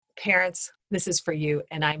Parents, this is for you,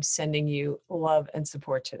 and I'm sending you love and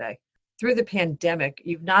support today. Through the pandemic,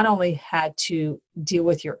 you've not only had to deal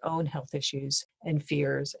with your own health issues and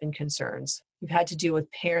fears and concerns, you've had to deal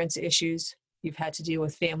with parents' issues, you've had to deal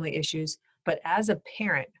with family issues, but as a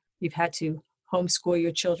parent, you've had to homeschool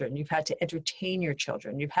your children, you've had to entertain your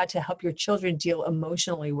children, you've had to help your children deal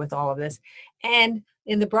emotionally with all of this. And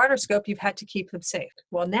in the broader scope, you've had to keep them safe.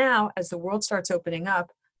 Well, now, as the world starts opening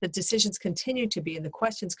up, the decisions continue to be, and the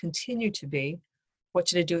questions continue to be, what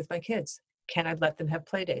should I do with my kids? Can I let them have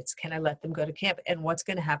play dates? Can I let them go to camp? And what's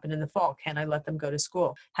going to happen in the fall? Can I let them go to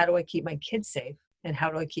school? How do I keep my kids safe? And how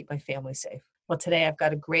do I keep my family safe? Well, today I've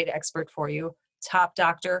got a great expert for you, top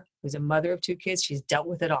doctor who's a mother of two kids. She's dealt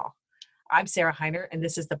with it all. I'm Sarah Heiner, and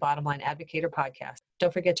this is the Bottom Line Advocator podcast.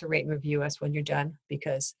 Don't forget to rate and review us when you're done,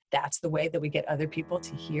 because that's the way that we get other people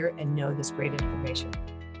to hear and know this great information.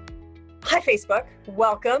 Hi, Facebook.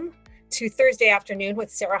 Welcome to Thursday afternoon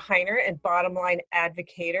with Sarah Heiner and Bottom Line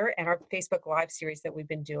Advocator and our Facebook Live series that we've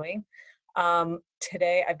been doing.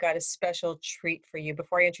 Today, I've got a special treat for you.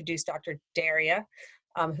 Before I introduce Dr. Daria,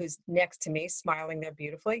 who's next to me, smiling there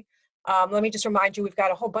beautifully, let me just remind you, we've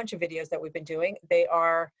got a whole bunch of videos that we've been doing. They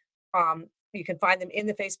are, you can find them in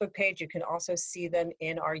the Facebook page. You can also see them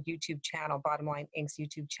in our YouTube channel, Bottom Line Inc.'s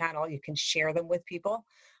YouTube channel. You can share them with people.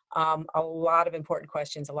 A lot of important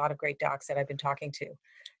questions, a lot of great docs that I've been talking to.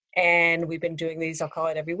 And we've been doing these, I'll call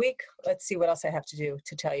it every week. Let's see what else I have to do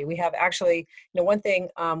to tell you. We have actually, one thing,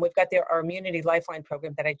 we've got our Immunity Lifeline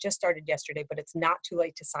program that I just started yesterday, but it's not too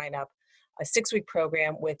late to sign up. A 6-week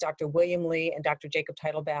program with Dr. William Lee and Dr. Jacob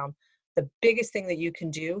Teitelbaum. The biggest thing that you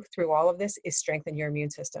can do through all of this is strengthen your immune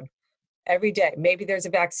system. Every day, maybe there's a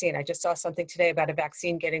vaccine. I just saw something today about a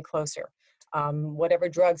vaccine getting closer. Whatever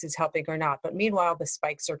drugs is helping or not. But meanwhile, the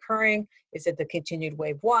spikes are occurring. Is it the continued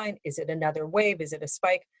wave 1? Is it another wave? Is it a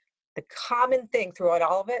spike? The common thing throughout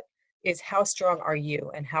all of it is how strong are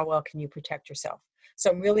you and how well can you protect yourself? So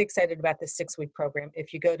I'm really excited about this 6-week program.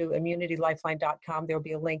 If you go to immunitylifeline.com, there'll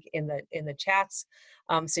be a link in the chats,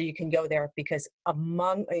 so you can go there, because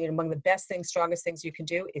among the best things, strongest things you can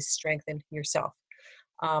do is strengthen yourself.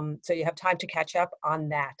 So you have time to catch up on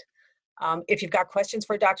that. If you've got questions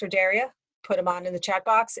for Dr. Daria, put them on in the chat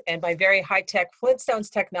box. And by very high-tech Flintstones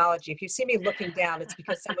technology, if you see me looking down, it's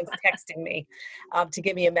because someone's texting me to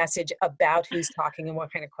give me a message about who's talking and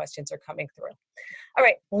what kind of questions are coming through. All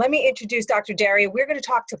right, let me introduce Dr. Daria. We're going to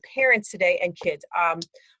talk to parents today and kids.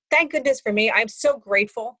 Thank goodness for me. I'm so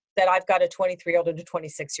grateful that I've got a 23-year-old and a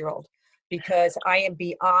 26-year-old, because I am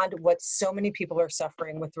beyond what so many people are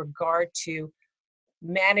suffering with regard to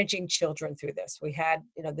managing children through this. We had,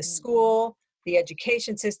 the school, the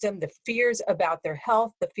education system, the fears about their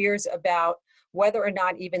health, the fears about whether or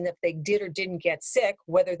not, even if they did or didn't get sick,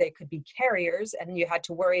 whether they could be carriers, and you had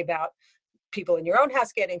to worry about people in your own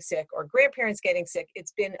house getting sick or grandparents getting sick.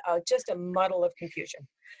 It's been just a muddle of confusion.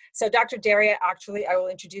 So Dr. Daria, actually, I will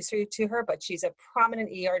introduce you to her, but she's a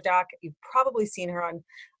prominent ER doc. You've probably seen her on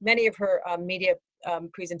many of her media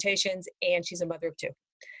presentations, and she's a mother of 2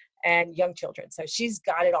 and young children. So she's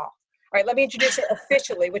got it all. All right, let me introduce her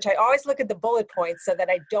officially, which I always look at the bullet points so that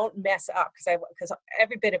I don't mess up, because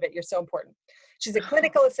every bit of it, you're so important. She's a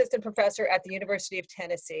clinical assistant professor at the University of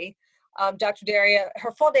Tennessee. Dr. Daria,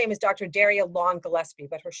 her full name is Dr. Daria Long Gillespie,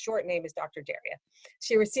 but her short name is Dr. Daria.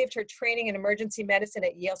 She received her training in emergency medicine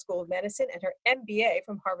at Yale School of Medicine and her MBA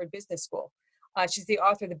from Harvard Business School. She's the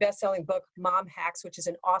author of the best-selling book, Mom Hacks, which is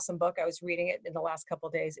an awesome book. I was reading it in the last couple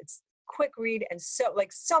of days. It's quick read and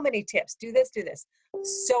so many tips. Do this.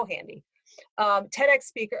 So handy. TEDx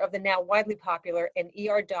speaker of the now widely popular and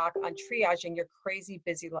ER doc on triaging your crazy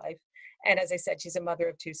busy life. And as I said, she's a mother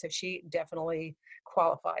of 2, so she definitely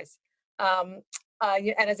qualifies. And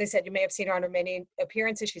as I said, you may have seen her on her many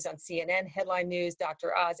appearances. She's on CNN, Headline News,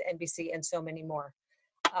 Dr. Oz, NBC, and so many more.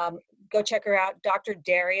 Go check her out,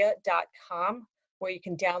 drdaria.com, where you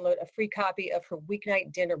can download a free copy of her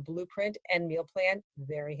weeknight dinner blueprint and meal plan.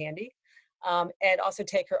 Very handy. And also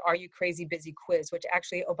take her Are You Crazy Busy quiz, which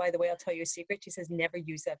actually, oh, by the way, I'll tell you a secret. She says never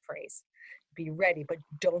use that phrase. Be ready, but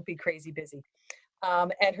don't be crazy busy.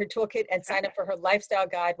 And her toolkit, and sign up for her lifestyle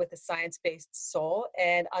guide with a science-based soul.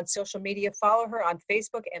 And on social media, follow her on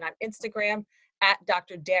Facebook and on Instagram at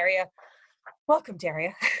Dr. Daria. Welcome,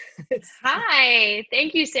 Daria. Hi,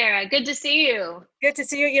 thank you, Sarah. Good to see you. Good to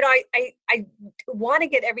see you. I want to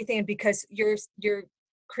get everything in, because your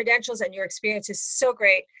credentials and your experience is so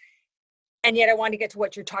great. And yet I want to get to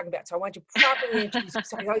what you're talking about. So I want you to properly introduce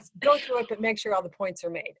yourself. I always go through it, but make sure all the points are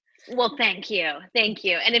made. Well, thank you. Thank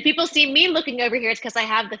you. And if people see me looking over here, it's because I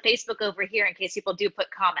have the Facebook over here in case people do put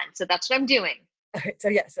comments. So that's what I'm doing. All right, so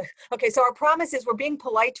yes. Okay, so our promise is we're being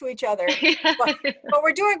polite to each other, but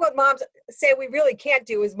we're doing what moms say we really can't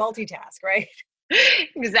do is multitask, right?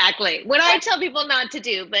 Exactly. What I tell people not to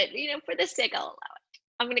do, but for this sake, I'll allow it.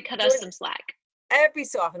 I'm going to cut us Doing some slack. every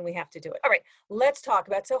so often we have to do it. All right, let's talk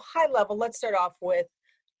about, so high level, let's start off with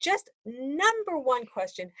just number one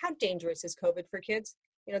question. How dangerous is COVID for kids?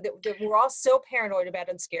 We're all so paranoid about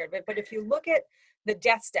it and scared of it, but if you look at the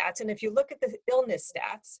death stats and if you look at the illness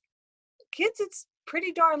stats, kids, it's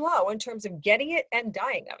pretty darn low in terms of getting it and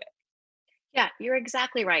dying of it. Yeah, you're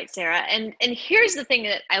exactly right, Sarah. And here's the thing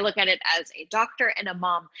that I look at it as a doctor and a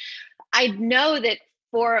mom. I know that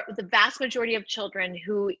for the vast majority of children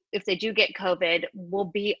who, if they do get COVID, will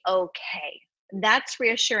be okay. That's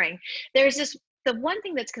reassuring. The one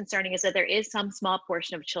thing that's concerning is that there is some small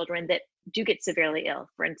portion of children that do get severely ill.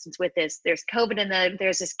 For instance, with this, there's COVID and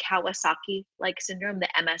there's this Kawasaki-like syndrome, the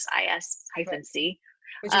MSIS-C.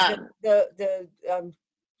 Which is the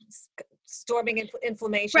storming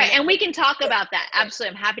inflammation. Right, and we can talk about that.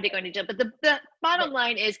 Absolutely, I'm happy to go into detail. But the bottom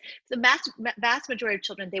line is, the vast majority of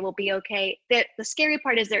children, they will be okay. The scary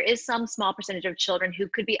part is there is some small percentage of children who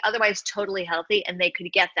could be otherwise totally healthy, and they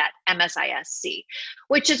could get that MSIS-C,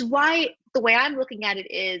 which is why the way I'm looking at it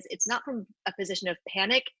is, it's not from a position of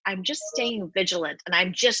panic. I'm just staying vigilant, and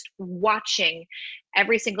I'm just watching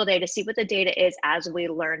every single day to see what the data is as we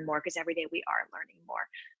learn more, because every day we are learning more.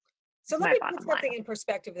 So let me put something in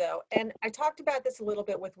perspective, though. And I talked about this a little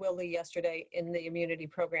bit with Will Lee yesterday in the immunity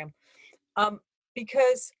program,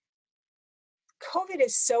 because COVID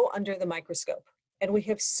is so under the microscope, and we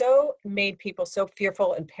have so made people so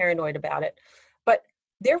fearful and paranoid about it. But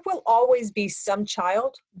there will always be some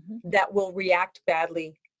child that will react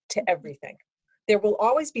badly to everything. There will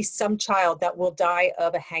always be some child that will die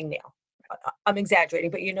of a hangnail. I'm exaggerating,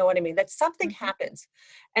 but you know what I mean, that something happens,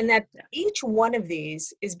 and that each one of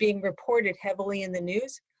these is being reported heavily in the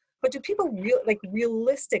news. But do people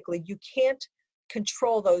realistically, you can't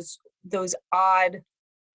control those odd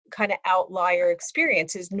kind of outlier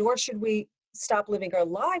experiences, nor should we stop living our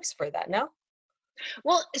lives for that. No?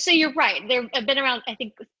 Well, so you're right. There have been around, I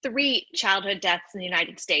think, 3 childhood deaths in the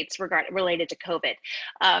United States related to COVID,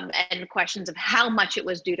 and questions of how much it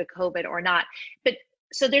was due to COVID or not. But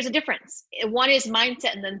so there's a difference. One is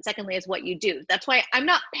mindset, and then secondly is what you do. That's why I'm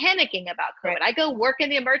not panicking about COVID. Right. I go work in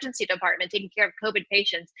the emergency department taking care of COVID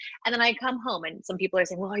patients, and then I come home, and some people are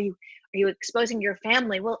saying, well, are you exposing your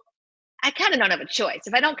family? Well, I kind of don't have a choice.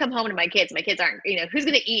 If I don't come home to my kids aren't, who's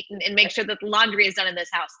going to eat and make sure that the laundry is done in this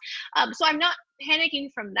house? So I'm not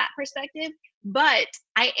panicking from that perspective, but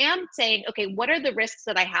I am saying, okay, what are the risks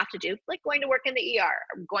that I have to do? Like going to work in the ER,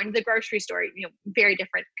 or going to the grocery store, very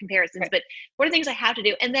different comparisons, but what are things I have to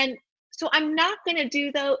do? And then, so I'm not going to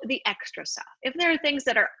do the extra stuff. If there are things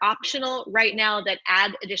that are optional right now that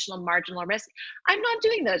add additional marginal risk, I'm not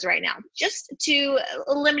doing those right now, just to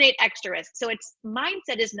eliminate extra risk. So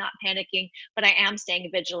mindset is not panicking, but I am staying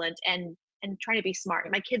vigilant and trying to be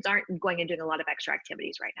smart. My kids aren't going and doing a lot of extra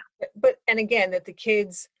activities right now. But and again, that the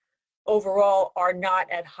kids overall are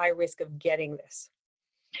not at high risk of getting this.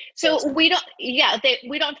 So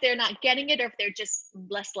they're not getting it, or if they're just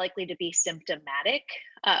less likely to be symptomatic.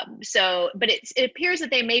 But it appears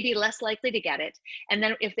that they may be less likely to get it. And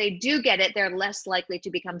then if they do get it, they're less likely to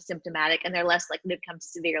become symptomatic, and they're less likely to become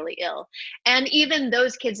severely ill. And even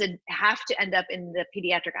those kids that have to end up in the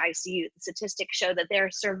pediatric ICU, the statistics show that their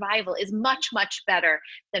survival is much, much better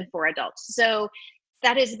than for adults. So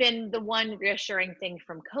that has been the one reassuring thing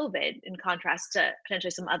from COVID, in contrast to potentially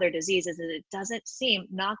some other diseases, is it doesn't seem,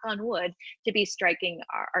 knock on wood, to be striking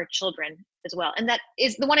our children as well. And that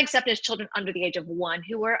is the one exception, is children under the age of 1,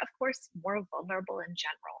 who are, of course, more vulnerable in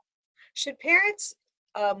general. Should parents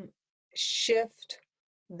shift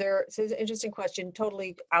their, so it's an interesting question,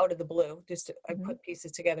 totally out of the blue, just to, I put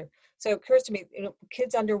pieces together. So it occurs to me,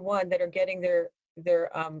 kids under 1 that are getting their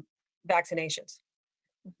vaccinations,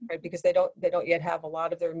 right? Because they don't yet have a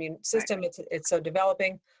lot of their immune system. Right. It's so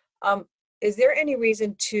developing. Is there any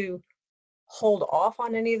reason to hold off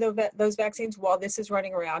on any of those vaccines while this is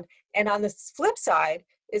running around? And on the flip side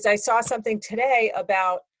is, I saw something today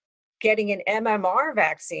about getting an MMR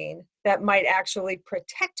vaccine that might actually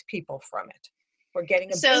protect people from it, or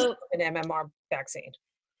getting an MMR vaccine.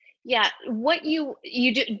 Yeah, what you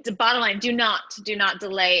do, the bottom line, do not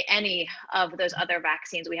delay any of those other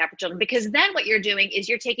vaccines we have for children, because then what you're doing is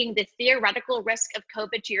you're taking the theoretical risk of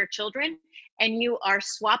COVID to your children, and you are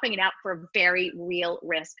swapping it out for a very real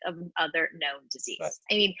risk of other known disease. Right.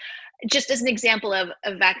 I mean, just as an example of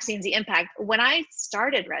vaccines, the impact, when I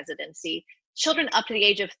started residency, children up to the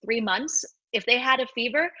age of 3 months if they had a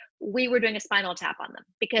fever, we were doing a spinal tap on them,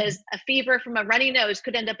 because a fever from a runny nose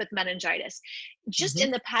could end up with meningitis. Just Mhm.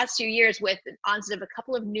 in the past few years, with the onset of a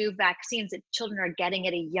couple of new vaccines that children are getting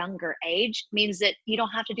at a younger age, means that you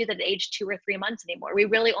don't have to do that at age 2 or 3 months anymore. We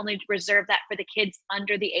really only reserve that for the kids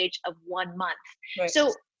under the age of 1 month. Right.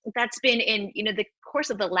 So that's been in, the course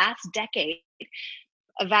of the last decade,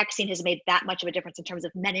 a vaccine has made that much of a difference in terms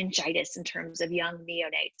of meningitis, in terms of young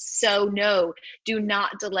neonates. So no, do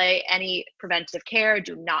not delay any preventive care.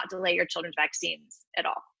 Do not delay your children's vaccines at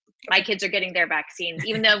all. My Okay. kids are getting their vaccines,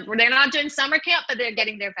 even though they're not doing summer camp, but they're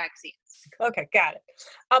getting their vaccines. Okay, got it.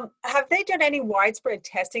 Have they done any widespread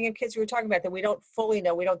testing of kids? We were talking about that we don't fully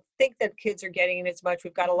know. We don't think that kids are getting it as much.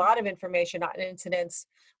 We've got a lot of information on incidents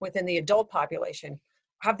within the adult population.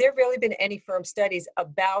 Have there really been any firm studies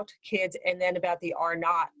about kids and then about the R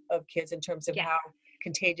naught of kids in terms of Yeah. how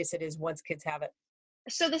contagious it is once kids have it?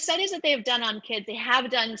 So the studies that they have done on kids, they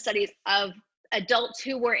have done studies of adults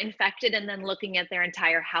who were infected and then looking at their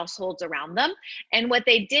entire households around them. And what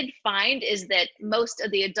they did find is that most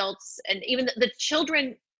of the adults, and even the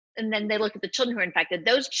children, and then they looked at the children who were infected,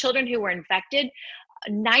 those children who were infected,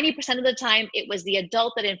 90% of the time it was the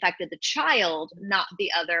adult that infected the child, not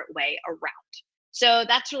the other way around. So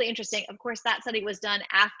that's really interesting. Of course, that study was done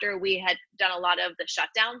after we had done a lot of the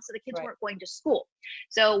shutdown, so the kids Right. weren't going to school.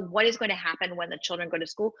 So what is going to happen when the children go to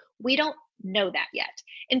school? We don't know that yet.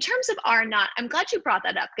 In terms of R naught, I'm glad you brought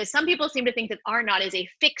that up, because some people seem to think that R naught is a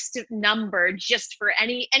fixed number just for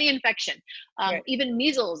any infection. Right. Even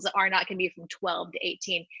measles, the R naught can be from 12 to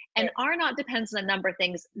 18. And Right. R naught depends on a number of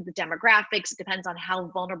things: the demographics, it depends on how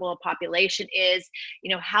vulnerable a population is,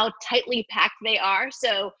 how tightly packed they are.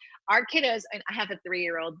 So our kiddos, and I have a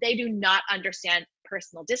 3-year-old, they do not understand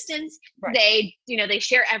personal distance. Right. They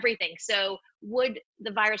share everything. So would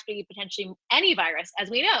the virus be potentially, any virus, as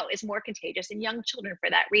we know, is more contagious in young children for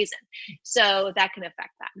that reason. So that can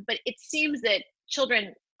affect that. But it seems that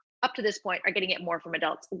children up to this point are getting it more from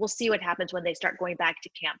adults. We'll see what happens when they start going back to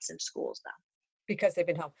camps and schools, though. Because they've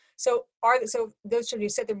been home. So those children, you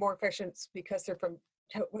said they're more infectious because they're from,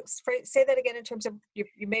 say that again in terms of, you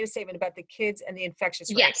made a statement about the kids and the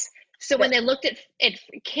infectious rate. Yes. So when they looked at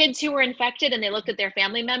kids who were infected and they looked at their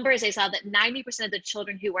family members, they saw that 90% of the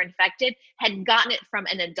children who were infected had gotten it from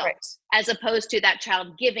an adult, Right. as opposed to that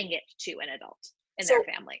child giving it to an adult in their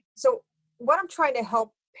family. So what I'm trying to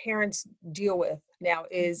help parents deal with now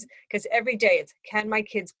is, because every day it's, can my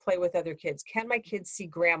kids play with other kids? Can my kids see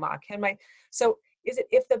grandma? So is it,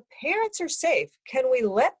 if the parents are safe, can we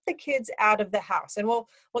let the kids out of the house? And we'll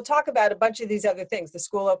talk about a bunch of these other things, the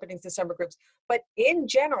school openings, the summer groups, but in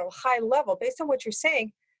general, high level, based on what you're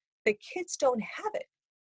saying, the kids don't have it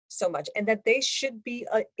so much, and that they should be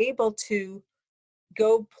able to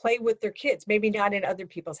go play with their kids, maybe not in other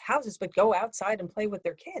people's houses, but go outside and play with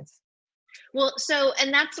their kids. Well, so,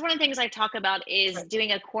 and that's one of the things I talk about is Right.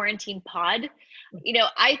 doing a quarantine pod.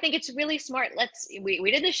 I think it's really smart.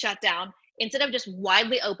 We did the shutdown. Instead of just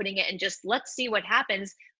widely opening it and just let's see what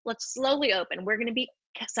happens, let's slowly open.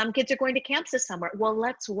 Some kids are going to camps this summer. Well,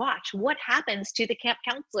 let's watch what happens to the camp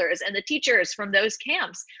counselors and the teachers from those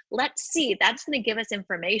camps. Let's see. That's going to give us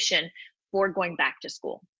information for going back to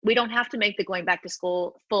school. We don't have to make the going back to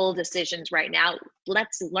school full decisions right now.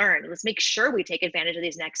 Let's learn. Let's make sure we take advantage of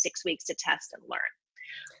these next 6 weeks to test and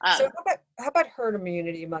learn. So how about herd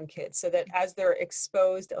immunity among kids, so that as they're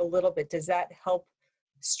exposed a little bit, does that help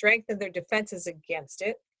strengthen their defenses against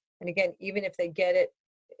it? And again, even if they get it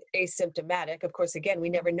asymptomatic, of course, again, we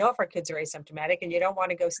never know if our kids are asymptomatic, and you don't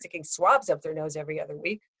want to go sticking swabs up their nose every other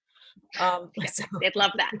week. Yeah, So they'd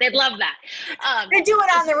love that. They'd love that. they do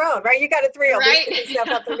it on their own, right? You got a 3-year-old, they're Right? sticking stuff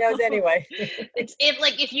up their nose anyway. It's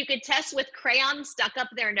if you could test with crayons stuck up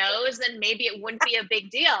their nose, then maybe it wouldn't be a big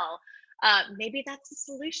deal. Maybe that's the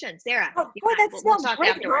solution, Sarah. Oh, boy, that We'll sounds talk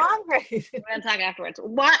great, afterwards. Ron. Right. We're gonna talk afterwards.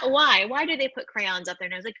 Why do they put crayons up their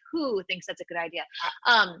nose? Like, who thinks that's a good idea?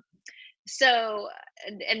 So,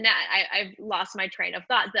 and now I've lost my train of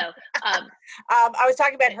thought, though. I was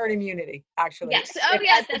talking about herd immunity, actually. Yes. Oh,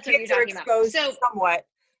 yes, As that's the what you're kids are talking about. exposed So, somewhat,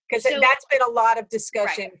 because so that's been a lot of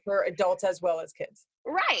discussion right. for adults as well as kids.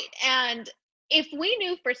 Right. And if we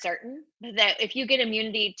knew for certain that if you get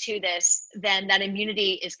immunity to this, then that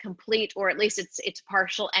immunity is complete, or at least it's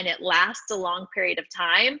partial and it lasts a long period of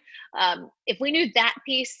time. If we knew that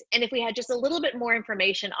piece, and if we had just a little bit more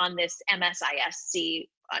information on this MSISC,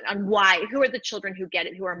 on who are the children who get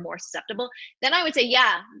it, who are more susceptible, then I would say,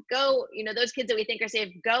 yeah, go, those kids that we think are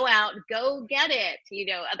safe, go out, go get it,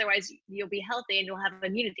 otherwise you'll be healthy and you'll have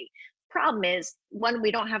immunity. Problem is, one,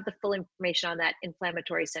 we don't have the full information on that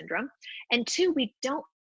inflammatory syndrome, and two, we don't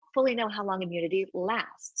fully know how long immunity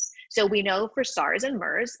lasts. So we know for SARS and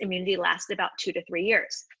MERS, immunity lasted about 2 to 3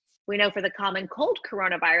 years. We know for the common cold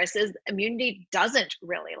coronaviruses, immunity doesn't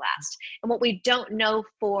really last. And what we don't know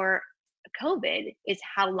for COVID is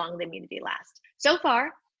how long the immunity lasts. So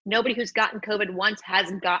far, nobody who's gotten COVID once has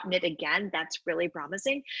gotten it again. That's really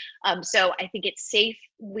promising. So I think it's safe.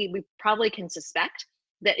 We probably can suspect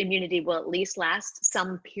that immunity will at least last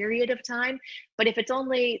some period of time. But if it's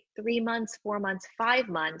only 3 months, 4 months, 5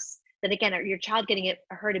 months, then again, your child getting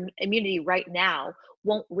a herd immunity right now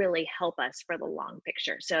won't really help us for the long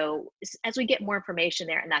picture. So as we get more information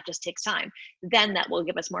there, and that just takes time, then that will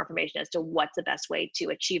give us more information as to what's the best way to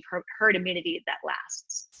achieve herd immunity that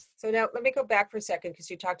lasts. So now let me go back for a second, because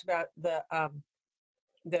you talked about the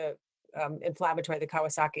inflammatory, the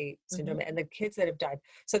Kawasaki syndrome, and the kids that have died.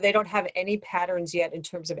 So they don't have any patterns yet in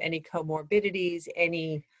terms of any comorbidities,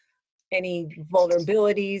 any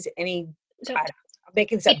vulnerabilities, any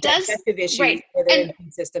making some digestive issues, right. where their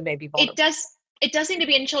immune system may be vulnerable. It does seem to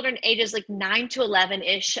be in children ages like 9 to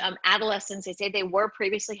 11-ish, adolescents. They say they were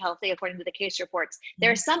previously healthy, according to the case reports.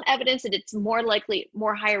 There's some evidence that it's more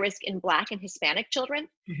higher risk in Black and Hispanic children.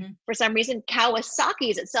 For some reason,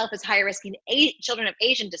 Kawasaki's itself is higher risk in children of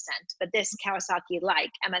Asian descent, but this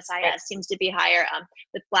Kawasaki-like MSIS seems to be higher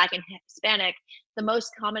with Black and Hispanic. The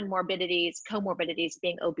most common comorbidities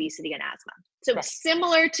being obesity and asthma. So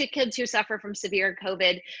similar to kids who suffer from severe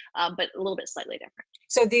COVID, but a little bit slightly different.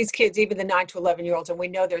 So these kids, even the 9 to 11-year-olds, and we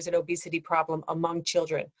know there's an obesity problem among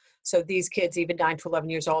children. So these kids, even 9 to 11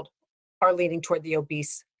 years old, are leaning toward the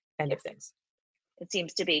obese end of things. It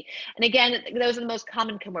seems to be. And again, those are the most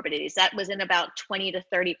common comorbidities. That was in about 20 to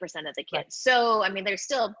 30% of the kids. Right. So, I mean, there's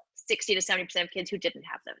still 60 to 70% of kids who didn't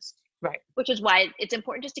have those. Right. Which is why it's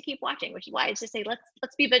important just to keep watching, which is why it's just say,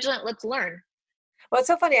 let's be vigilant, let's learn. Well, it's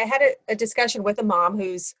so funny. I had a discussion with a mom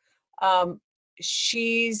who's,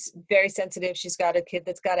 she's very sensitive. She's got a kid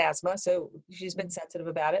that's got asthma, so she's been sensitive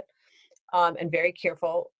about it, and very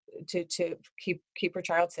careful to keep her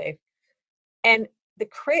child safe. And the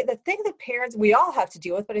thing that parents, we all have to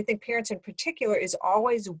deal with, but I think parents in particular, is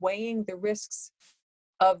always weighing the risks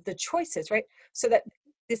of the choices, right? So that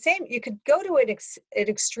you could go to an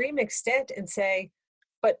extreme extent and say,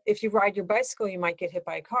 but if you ride your bicycle, you might get hit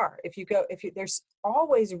by a car. There's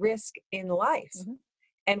always risk in life.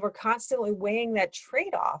 And we're constantly weighing that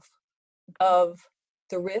trade-off of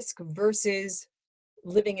the risk versus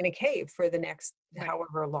living in a cave for the next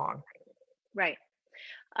however long. Right.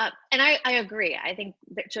 And I agree. I think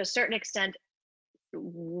that to a certain extent,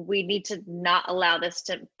 we need to not allow this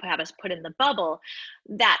to have us put in the bubble.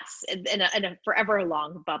 That's in a forever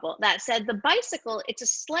long bubble. That said, the bicycle, it's a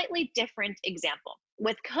slightly different example.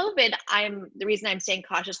 With COVID, the reason I'm staying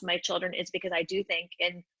cautious with my children is because I do think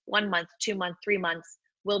in 1 month, 2 months, 3 months,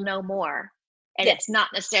 we'll know more. And it's not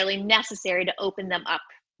necessarily necessary to open them up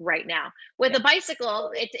right now. With a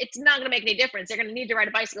bicycle, it's not going to make any difference. They're going to need to ride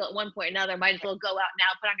a bicycle at one point or another. Might as well go out now,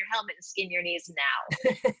 put on your helmet and skin your knees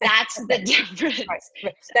now. That's the difference.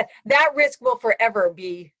 Right. That risk will forever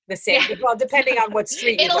be the same. Well, depending on what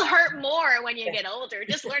street it'll hurt more when you get older.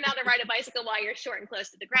 Just learn how to ride a bicycle while you're short and close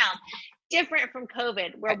to the ground. Different from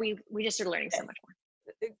COVID, where we just are learning so much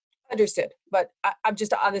more. Understood. But I'm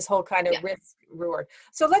just on this whole kind of risk reward.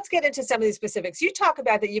 So let's get into some of these specifics. You talk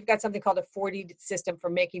about that you've got something called a 4D system for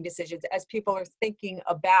making decisions as people are thinking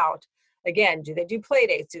about, again, do they do play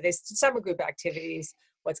dates? Do they summer group activities?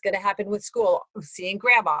 What's going to happen with school? Seeing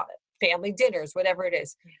grandma, family dinners, whatever it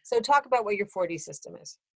is. So talk about what your 4D system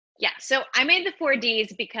is. Yeah, so I made the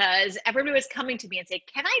 4Ds because everybody was coming to me and saying,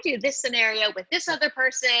 can I do this scenario with this other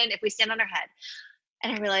person if we stand on our head?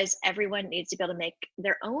 And I realized everyone needs to be able to make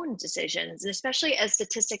their own decisions, and especially as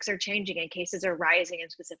statistics are changing and cases are rising in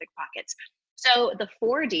specific pockets. So the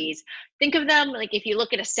 4Ds, think of them like if you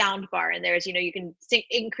look at a sound bar and there's, you can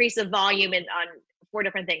increase the volume on 4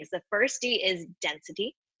 different things. The first D is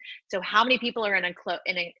density. So how many people are in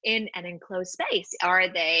an enclosed space?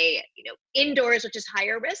 Are they, indoors, which is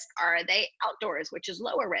higher risk? Are they outdoors, which is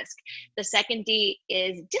lower risk? The second D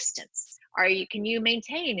is distance. Can you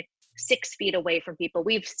maintain 6 feet away from people?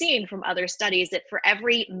 We've seen from other studies that for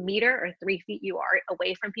every meter or 3 feet you are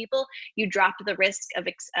away from people, you drop the risk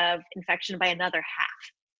of infection by another half.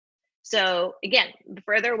 So again, the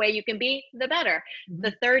further away you can be, the better.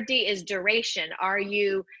 The third D is duration. Are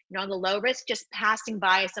you, on the low risk, just passing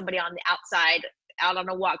by somebody on the outside out on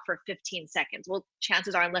a walk for 15 seconds? Well,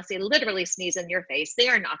 chances are, unless they literally sneeze in your face, they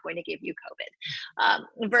are not going to give you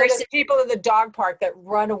COVID. Versus so people in the dog park that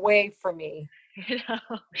run away from me.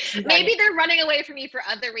 Maybe they're running away from you for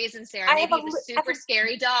other reasons, Sarah. Maybe you have a super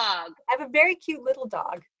scary dog. I have a very cute little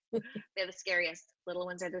dog. They're the scariest. Little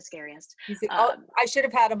ones are the scariest. Oh, Um, I should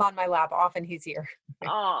have had him on my lap. Often he's here.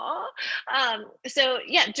 Aw. So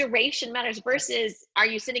yeah, duration matters versus are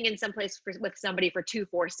you sitting in some place with somebody for 2,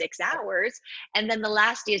 4, 6 hours? And then the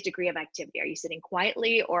last is degree of activity. Are you sitting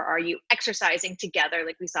quietly or are you exercising together?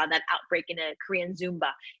 Like we saw that outbreak in a Korean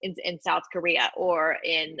Zumba in South Korea, or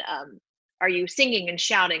in are you singing and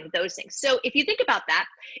shouting, those things. So if you think about that,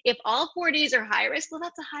 if all 4Ds are high risk, well,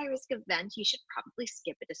 that's a high risk event. You should probably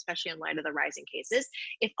skip it, especially in light of the rising cases.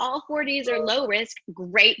 If all 4Ds are low risk,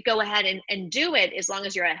 great, go ahead and do it as long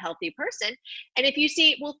as you're a healthy person. And if you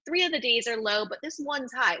see, well, 3 of the Ds are low, but this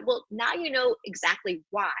one's high, well, now you know exactly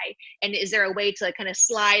why. And is there a way to kind of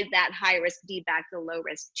slide that high risk D back to low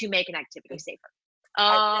risk to make an activity safer?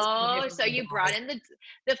 Oh, so you brought in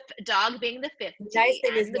the dog being the fifth The nice D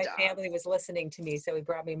thing is and the my dog. family was listening to me, so he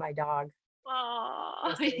brought me my dog. Oh,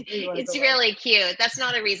 Yesterday. He wanted to it's go. really cute. That's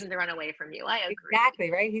not a reason to run away from you. I agree. Exactly,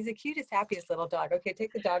 right? He's the cutest, happiest little dog. Okay,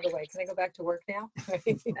 take the dog away. Can I go back to work now?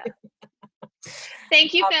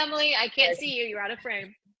 Thank you, family. I can't Right. see you. You're out of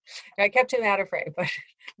frame. I kept him out of frame,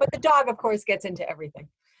 but the dog, of course, gets into everything.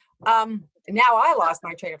 Now I lost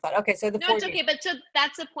my train of thought. Okay, so the No, four it's Ds. okay. But so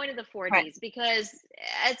that's the point of the Right. 4Ds, because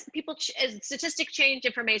as statistics change,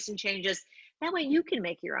 information changes. That way you can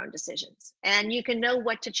make your own decisions and you can know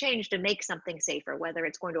what to change to make something safer, whether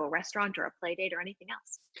it's going to a restaurant or a play date or anything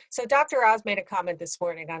else. So Dr. Oz made a comment this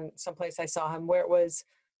morning on someplace I saw him where it was,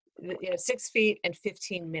 6 feet and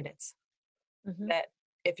 15 minutes. Mhm. That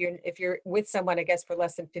if you're with someone, I guess for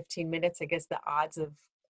less than 15 minutes, I guess the odds of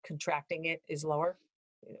contracting it is lower.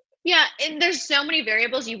 Yeah, and there's so many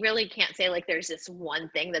variables, you really can't say like there's this one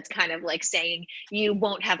thing that's kind of like saying you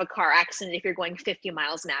won't have a car accident if you're going 50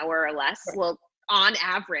 miles an hour or less. Right. Well, on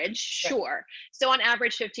average, Right. sure. So on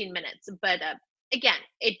average, 15 minutes. But again,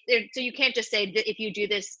 so you can't just say that if you do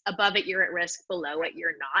this above it, you're at risk. Below Right. it,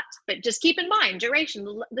 you're not. But just keep in mind duration.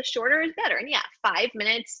 The shorter is better. And yeah, 5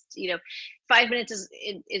 minutes. 5 minutes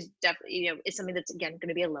is definitely is something that's again going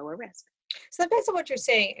to be a lower risk. So based on what you're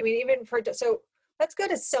saying, I mean, even for so let's go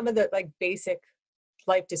to some of the like basic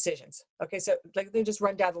life decisions. Okay, so like let me just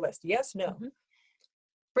run down the list. Yes, no. Mhm.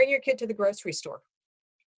 Bring your kid to the grocery store.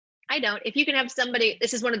 I don't. If you can have somebody,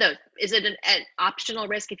 this is one of those. Is it an optional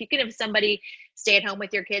risk? If you can have somebody stay at home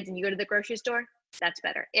with your kids and you go to the grocery store, that's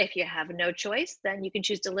better. If you have no choice, then you can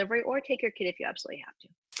choose delivery or take your kid if you absolutely have to.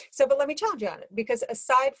 So, but let me challenge you on it because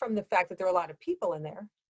aside from the fact that there are a lot of people in there,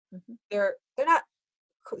 Mhm. they're not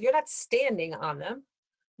you're not standing on them.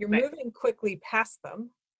 You're Right. moving quickly past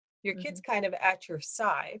them. Your kid's Mhm. kind of at your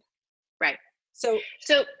side. Right. So,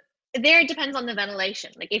 So there it depends on the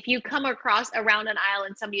ventilation. Like if you come across around an aisle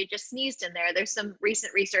and somebody had just sneezed in there, there's some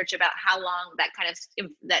recent research about how long that kind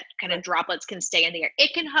of right. droplets can stay in the air.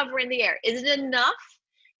 It can hover in the air. Is it enough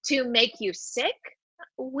to make you sick?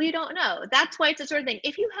 We don't know. That's why it's a sort of thing.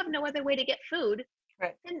 If you have no other way to get food,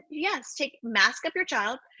 Right. then yes, mask up your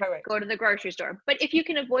child, Right. Right. go to the grocery store. But if you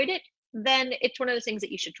can avoid it, then it's one of those things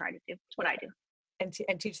that you should try to do. It's what Yeah. I do.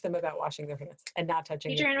 And teach them about washing their hands and not touching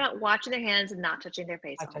Teach their your hand face. about washing their hands and not touching their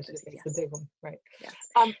face. Not All of touching those their things. face, the Yes. big one, right? Yes.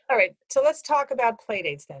 All right. So let's talk about play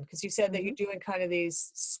dates then, because you said that you're Mhm. doing kind of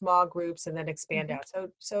these small groups and then expand Mhm.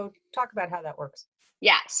 out. So talk about how that works.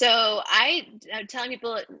 Yeah. So I'm telling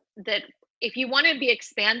people that if you want to be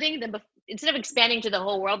expanding, then instead of expanding to the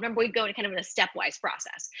whole world, remember we go in kind of in a stepwise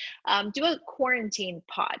process. Do a quarantine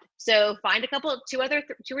pod. So find two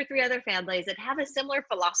or three other families that have a similar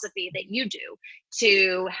philosophy that you do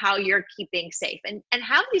to how you're keeping safe, and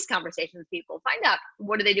have these conversations with people. Find out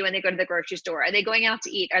what do they do when they go to the grocery store. Are they going out to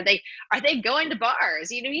eat? Are they going to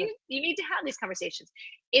bars? You need to have these conversations.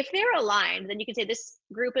 If they're aligned, then you can say this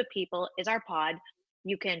group of people is our pod.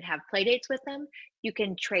 You can have play dates with them. You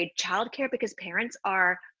can trade childcare because parents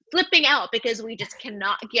are flipping out because we just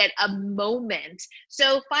cannot get a moment.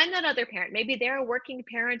 So find that other parent. Maybe they're a working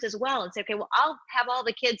parent as well and say, okay, well, I'll have all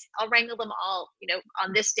the kids, I'll wrangle them all,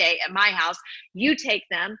 on this day at my house. You take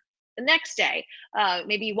them the next day.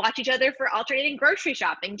 Maybe you watch each other for alternating grocery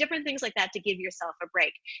shopping, different things like that to give yourself a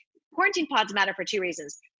break. Quarantine pods matter for 2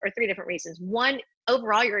 reasons or 3 different reasons. One,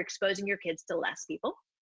 overall, you're exposing your kids to less people,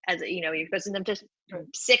 as you're exposing them to Right.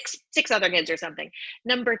 six other kids or something.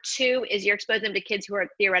 Number two is you're exposing them to kids who are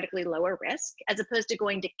theoretically lower risk, as opposed to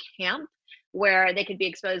going to camp where they could be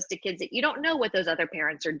exposed to kids that you don't know what those other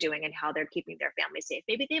parents are doing and how they're keeping their family safe.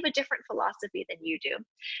 Maybe they have a different philosophy than you do.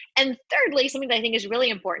 And thirdly, something that I think is really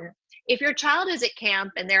important, if your child is at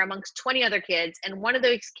camp and they're amongst 20 other kids and one of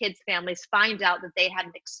those kids' families finds out that they had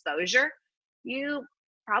an exposure, you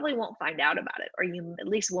probably won't find out about it, or you at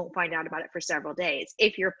least won't find out about it for several days.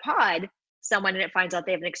 If your pod someone and it finds out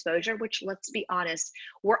they have an exposure, which, let's be honest,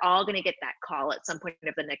 we're all going to get that call at some point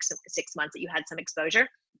of the next 6 months that you had some exposure.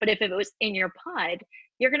 But if it was in your pod,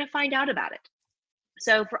 you're going to find out about it.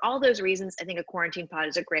 So for all those reasons, I think a quarantine pod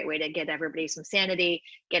is a great way to get everybody some sanity,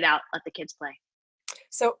 get out, let the kids play.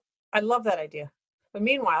 So I love that idea. But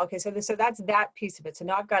meanwhile, okay, so that's that piece of it. So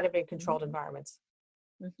now I've got to be in controlled environments.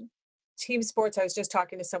 Mm-hmm. Team sports, I was just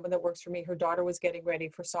talking to someone that works for me. Her daughter was getting ready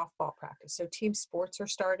for softball practice. So team sports are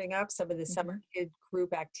starting up, some of the summer kid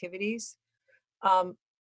group activities. Now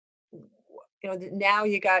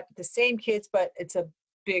you got the same kids, but it's a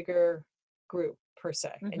bigger group per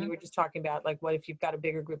se. And you were just talking about, like, what if you've got a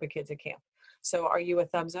bigger group of kids at camp? So are you a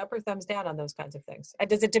thumbs up or thumbs down on those kinds of things? And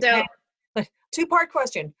does it depend? Two-part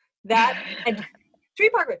question. That and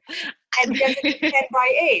three-part. And does it depend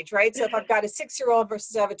by age, right? So if I've got a 6-year-old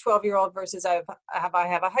versus I have a 12-year-old versus I have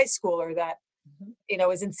a high schooler that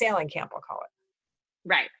is in sailing camp, I'll call it.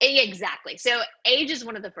 Right. Exactly. So age is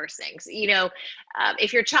one of the first things,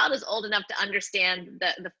 if your child is old enough to understand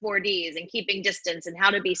the 4Ds and keeping distance and how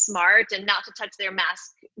to be smart and not to touch their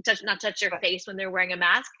mask, not touch their face when they're wearing a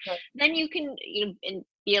mask, then you can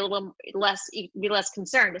be a little less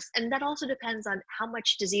concerned. And that also depends on how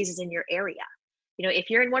much disease is in your area.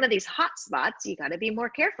 If you're in one of these hot spots, you got to be more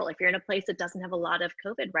careful. If you're in a place that doesn't have a lot of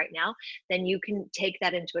COVID right now, then you can take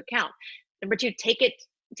that into account. Number two, take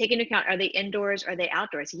into account, are they indoors? Are they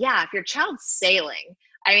outdoors? Yeah, if your child's sailing,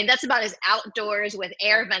 I mean, that's about as outdoors with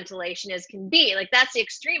air ventilation as can be. Like, that's the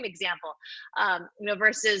extreme example,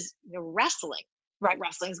 versus wrestling. Right.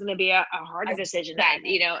 Wrestling is going to be a harder decision.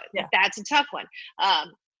 That's a tough one.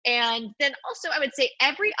 And then also, I would say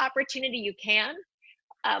every opportunity you can.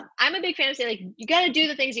 I'm a big fan of saying, like, you got to do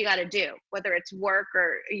the things you got to do, whether it's work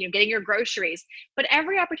or getting your groceries. But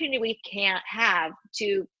every opportunity we can't have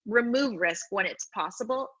to remove risk when it's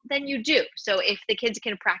possible, then you do. So if the kids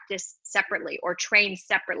can practice separately or train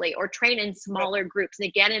separately or train in smaller groups, and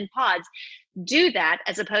again in pods, do that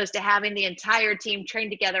as opposed to having the entire team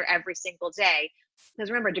train together every single day.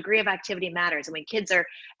 Because remember, degree of activity matters. And when kids are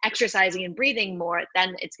exercising and breathing more,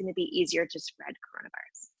 then it's going to be easier to spread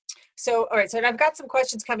coronavirus. So, all right. So I've got some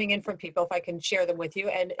questions coming in from people, if I can share them with you.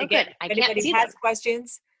 And again, if anybody has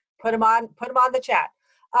questions, put them on the chat.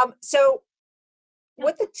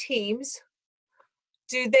 With the teams,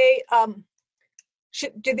 do they,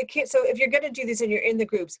 do the kids, so if you're going to do this and you're in the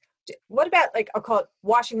groups, what about, like, I'll call it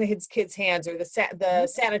washing the kids' hands or the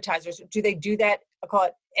sanitizers? Do they do that? I'll call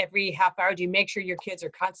it every half hour. Do you make sure your kids are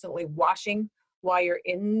constantly washing while you're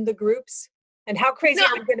in the groups? And how crazy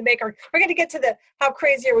are we going to make we're going to get to how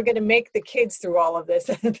crazy are we going to make the kids through all of this?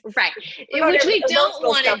 Right. Which we don't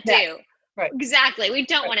want to do. Right. Exactly. We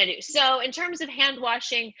don't want to do. So in terms of hand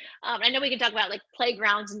washing, I know we can talk about like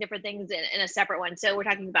playgrounds and different things in a separate one. So we're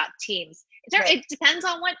talking about teams. It depends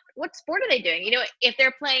on what sport are they doing. If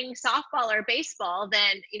they're playing softball or baseball,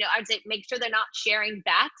 then, I'd say make sure they're not sharing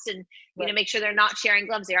bats and, make sure they're not sharing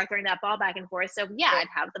gloves. They are throwing that ball back and forth. So I'd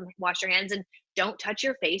have them wash their hands and don't touch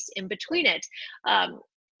your face in between it.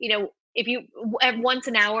 If you have once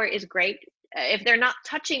an hour is great. If they're not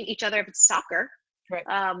touching each other, if it's soccer, right.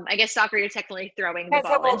 I guess soccer, you're technically throwing the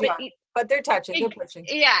ball in, but they're touching, they're pushing.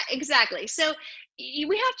 Yeah, exactly. So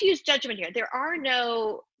we have to use judgment here.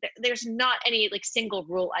 There's not any like single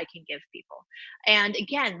rule I can give people. And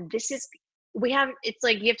again, it's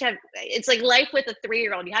like life with a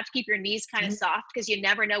 3-year-old. You have to keep your knees kind of soft because you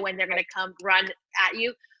never know when they're going to come run at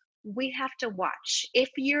you. We have to watch.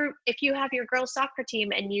 If you have your girls soccer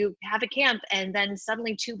team and you have a camp and then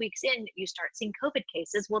suddenly 2 weeks in you start seeing COVID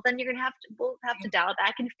cases, well, then we'll have to dial it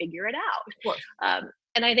back and figure it out.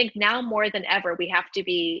 And I think now more than ever, we have to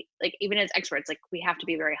be like, even as experts, like we have to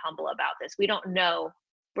be very humble about this. We don't know.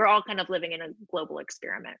 We're all kind of living in a global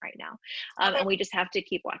experiment right now. And we just have to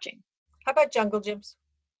keep watching. How about jungle gyms?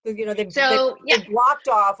 They've blocked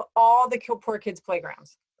off all the poor kids'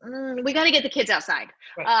 playgrounds. We got to get the kids outside.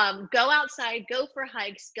 Right. Go outside, go for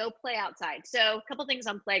hikes, go play outside. So a couple things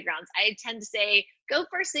on playgrounds. I tend to say go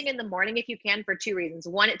first thing in the morning if you can for 2 reasons.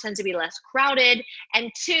 One, it tends to be less crowded.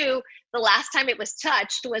 And 2, the last time it was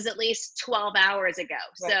touched was at least 12 hours ago.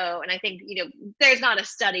 Right. So, and I think, there's not a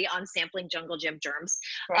study on sampling jungle gym germs,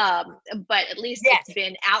 right. But at least it's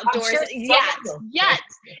been outdoors. Sure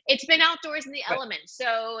it's been outdoors in the elements.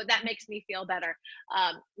 So that makes me feel better.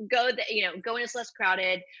 Go when it's less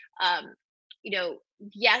crowded.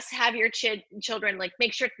 Yes, have your children, like,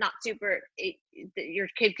 make sure it's not your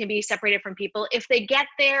kid can be separated from people. If they get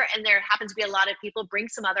there and there happens to be a lot of people, bring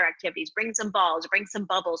some other activities, bring some balls, bring some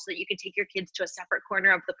bubbles so that you can take your kids to a separate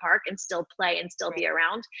corner of the park and still play and still be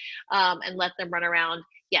around, and let them run around.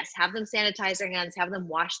 Yes, have them sanitize their hands, have them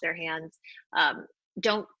wash their hands.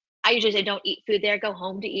 Don't I usually say don't eat food there, go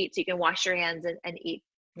home to eat so you can wash your hands and eat.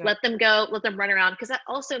 Yeah. Let them go, let them run around, because that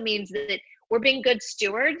also means that we're being good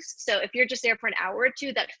stewards. So if you're just there for an hour or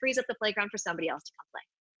two, that frees up the playground for somebody else to come play.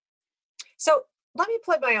 So let me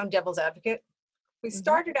play my own devil's advocate. We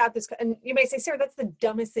started out this, and you may say, Sarah, that's the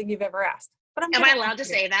dumbest thing you've ever asked. But Am I allowed to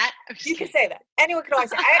say that? You can say that. Anyone can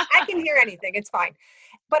always say, I can hear anything. It's fine.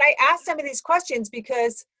 But I asked some of these questions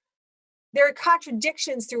because there are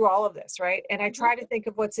contradictions through all of this, right? And I try to think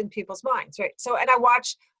of what's in people's minds, right? So, and I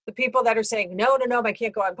watch the people that are saying, no, I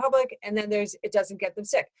can't go out in public. And then it doesn't get them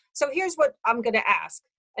sick. So here's what I'm going to ask.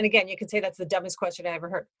 And again, you can say that's the dumbest question I ever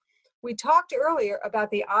heard. We talked earlier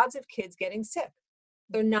about the odds of kids getting sick.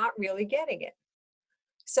 They're not really getting it.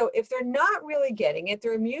 So if they're not really getting it,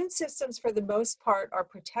 their immune systems for the most part are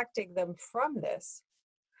protecting them from this,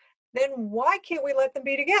 then why can't we let them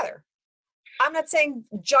be together? I'm not saying,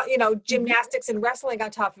 gymnastics and wrestling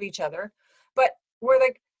on top of each other, but we're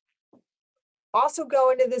like also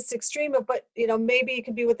go into this extreme of, but maybe you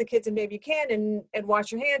can be with the kids and maybe you can and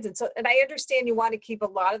wash your hands. And I understand you want to keep a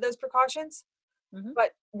lot of those precautions,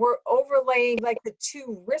 but we're overlaying like the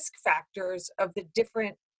two risk factors of the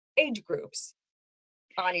different age groups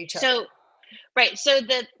on each other. So, right. So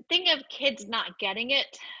the thing of kids not getting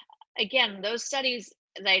it, again, those studies,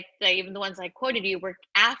 even the ones I quoted you, were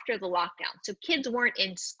after the lockdown. So kids weren't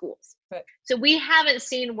in schools. Right. So we haven't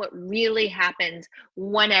seen what really happens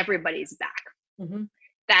when everybody's back.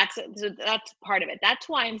 That's part of it. That's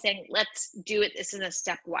why I'm saying let's do it this in a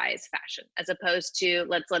stepwise fashion, as opposed to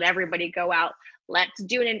let's let everybody go out. Let's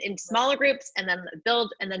do it in smaller groups and then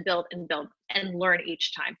build and then build and build and learn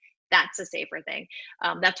each time. That's a safer thing.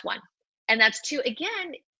 That's one. And that's two,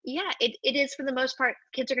 again, yeah, it is for the most part,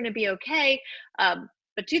 kids are going to be okay.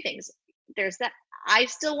 But two things. There's that. I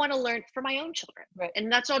still want to learn for my own children. Right.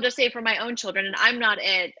 And that's what I'll just say for my own children. And I'm not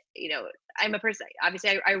I'm a person,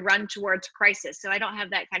 obviously I run towards crisis. So I don't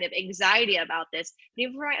have that kind of anxiety about this. But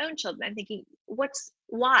even for my own children, I'm thinking,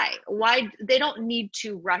 why they don't need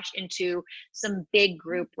to rush into some big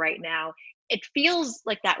group right now. It feels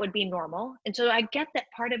like that would be normal. And so I get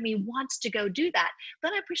that part of me wants to go do that.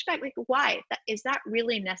 Then I push back, like, why? Is that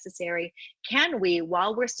really necessary? Can we,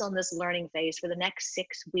 while we're still in this learning phase for the next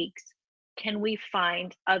 6 weeks, can we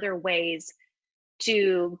find other ways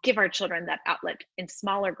to give our children that outlet in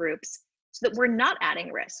smaller groups so that we're not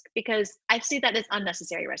adding risk? Because I see that as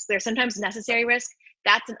unnecessary risk. There's sometimes necessary risk.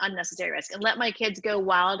 That's an unnecessary risk. And let my kids go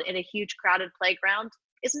wild in a huge crowded playground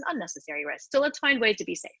is an unnecessary risk. So let's find ways to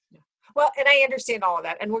be safe. Well, and I understand all of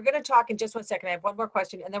that. And we're going to talk in just 1 second. I have one more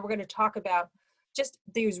question, and then we're going to talk about just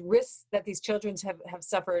these risks that these children have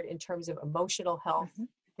suffered in terms of emotional health,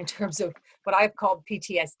 in terms of what I've called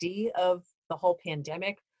PTSD of the whole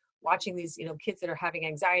pandemic, watching these, kids that are having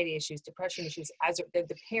anxiety issues, depression issues, as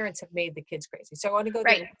the parents have made the kids crazy. So I want to go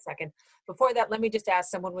there in a second. Before that, let me just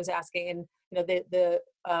ask, someone was asking, and,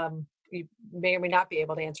 you may or may not be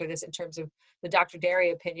able to answer this in terms of the Dr.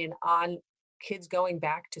 Derry opinion on kids going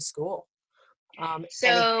back to school.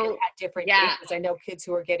 So at different ages. I know kids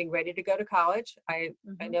who are getting ready to go to college. I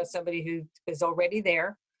know somebody who is already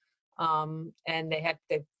there, and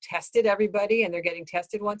they've tested everybody, and they're getting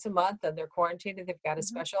tested once a month, and they're quarantined, and they've got a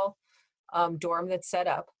special dorm that's set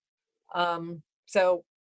up. So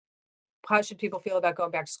how should people feel about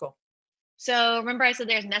going back to school? So remember I said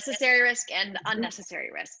there's necessary risk and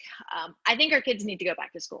unnecessary risk. I think our kids need to go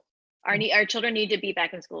back to school. Our children need to be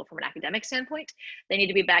back in school from an academic standpoint. They need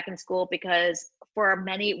to be back in school because for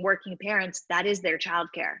many working parents, that is their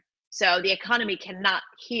childcare. So the economy cannot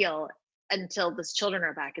heal until the children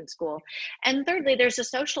are back in school. And thirdly, there's the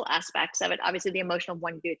social aspects of it. Obviously, the emotional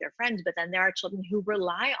wanting to be with their friends, but then there are children who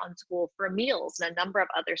rely on school for meals and a number of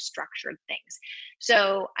other structured things.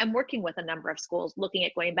 So I'm working with a number of schools looking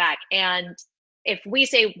at going back. And if we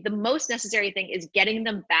say the most necessary thing is getting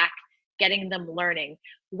them back, getting them learning,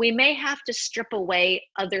 we may have to strip away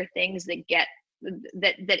other things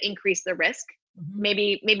that increase the risk.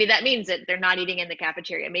 Maybe that means that they're not eating in the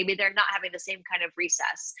cafeteria. Maybe they're not having the same kind of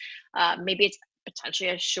recess. Maybe it's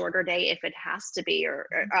potentially a shorter day if it has to be, or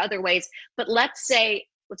other ways. But let's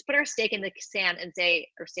put our stake in the sand and say,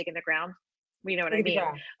 or stake in the ground. You know what I mean?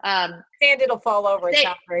 Sand, it'll fall over. It's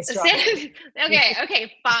not very strong.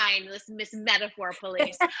 Okay, fine. This metaphor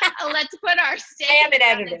police. Let's put our stake. I am an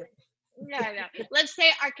editor. Yeah. Let's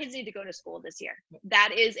say our kids need to go to school this year.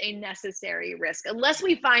 That is a necessary risk. Unless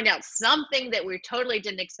we find out something that we totally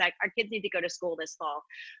didn't expect, our kids need to go to school this fall.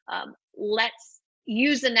 Let's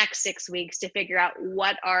use the next 6 weeks to figure out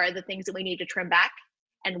what are the things that we need to trim back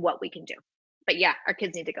and what we can do. But yeah, our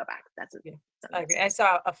kids need to go back. I agree. I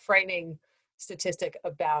saw a frightening statistic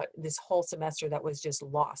about this whole semester that was just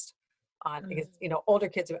lost. I guess, older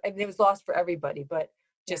kids. I mean, it was lost for everybody, but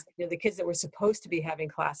Yeah. just, the kids that were supposed to be having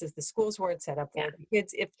classes, the schools weren't set up for Yeah. it. The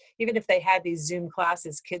kids, even if they had these Zoom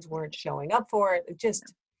classes, kids weren't showing up for it.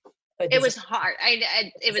 Just a It was disaster. hard.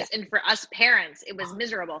 It was, and for us parents, it was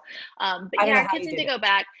miserable. But I don't yeah, know our how kids you need did to it. go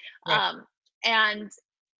back. Right. And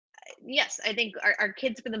yes, I think our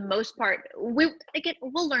kids, for the most part, we'll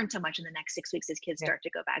learn so much in the next 6 weeks as kids Yeah. start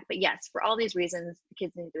to go back. But yes, for all these reasons, the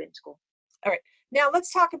kids need to be in school. All right. Now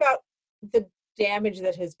let's talk about the damage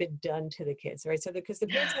that has been done to the kids, right? So because the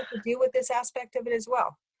parents have to deal with this aspect of it as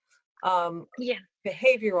well. Yeah.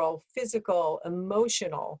 Behavioral, physical,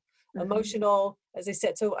 emotional, Mhm. as I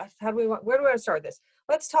said. So where do I start this?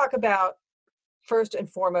 Let's talk about, first and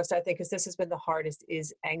foremost, I think, because this has been the hardest,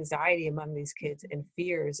 is anxiety among these kids, and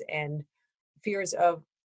fears of,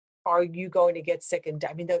 are you going to get sick and die?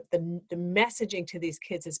 I mean, the messaging to these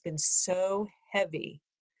kids has been so heavy,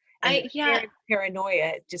 and the Yeah,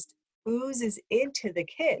 paranoia just oozes into the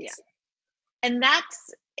yeah. kids. And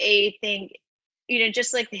that's a thing,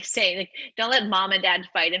 just like they say, like, don't let mom and dad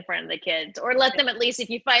fight in front of the kids, or let them, at least if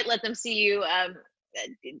you fight, let them see you,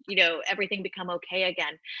 everything become okay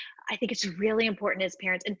again. I think it's really important as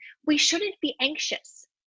parents, and we shouldn't be anxious.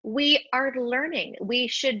 We are learning. We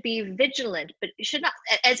should be vigilant, but should not,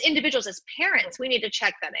 as individuals, as parents, we need to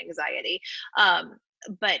check that anxiety. Um,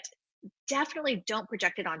 but definitely don't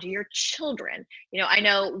project it onto your children. I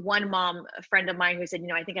know one mom, a friend of mine, who said,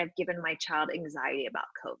 I think I've given my child anxiety about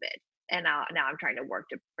COVID. And now I'm trying to work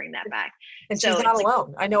to bring that back. And she's So not it's like,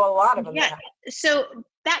 alone. I know a lot of them that yeah. have. So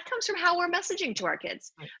that comes from how we're messaging to our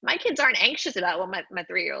kids. Right. My kids aren't anxious about, well, my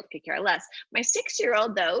 3-year-old could care less. My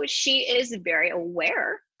 6-year-old, though, she is very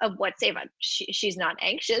aware of what's safe. She's not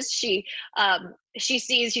anxious. She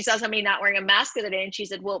saw somebody not wearing a mask the other day, and she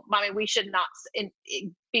said, well, mommy, we should not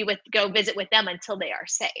go visit with them until they are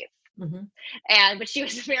safe. Mm-hmm. But she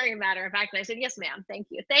was very matter of fact, and I said, yes, ma'am, thank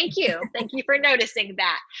you, thank you for noticing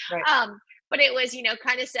that. Right. But it was,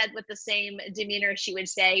 kind of said with the same demeanor she would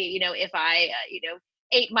say, if I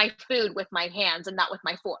ate my food with my hands and not with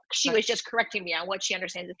my fork. She Right. was just correcting me on what she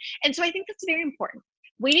understands. And so I think that's very important.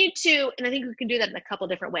 We need to, and I think we can do that in a couple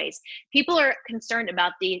different ways. People are concerned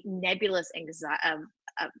about the nebulous anxiety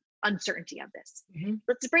of uncertainty of this. Mm-hmm.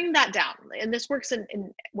 Let's bring that down. And this works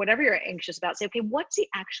in whatever you're anxious about. Say, okay, what's the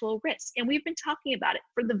actual risk? And we've been talking about it.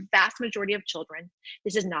 For the vast majority of children,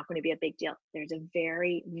 this is not going to be a big deal. There's a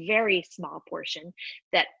very, very small portion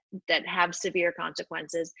that have severe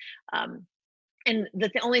consequences. And the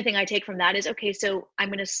only thing I take from that is, okay, so I'm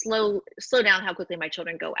going to slow down how quickly my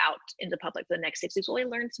children go out into public for the next 6 weeks. Well, I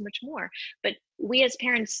learned so much more. But we as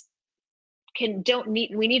parents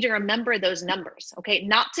we need to remember those numbers, okay?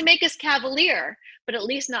 Not to make us cavalier, but at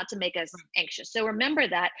least not to make us anxious. So remember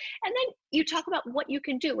that. And then you talk about what you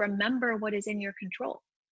can do. Remember what is in your control.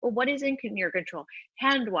 Well, what is in your control?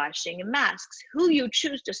 Hand washing and masks, who you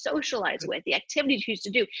choose to socialize with, the activity you choose to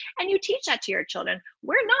do. And you teach that to your children.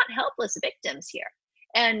 We're not helpless victims here.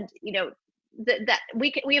 And, that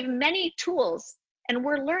we have many tools, and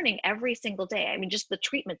we're learning every single day. I mean, just the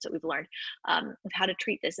treatments that we've learned of how to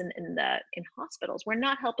treat this in hospitals. We're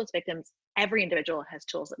not helpless victims. Every individual has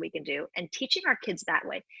tools that we can do, and teaching our kids that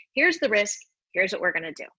way. Here's the risk. Here's what we're going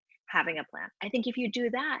to do. Having a plan. I think if you do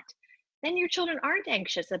that, then your children aren't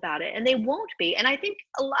anxious about it, and they won't be. And I think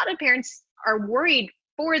a lot of parents are worried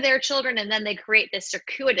for their children, and then they create this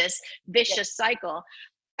circuitous, vicious cycle.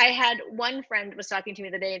 I had one friend was talking to me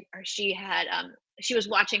the day, or she was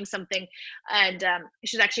watching something, and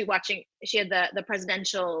she was actually watching. She had the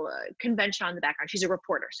presidential convention on the background. She's a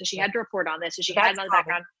reporter, so she had to report on this. So she had it on the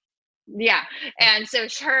background. Yeah, and so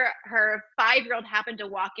her 5-year-old happened to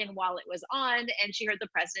walk in while it was on, and she heard the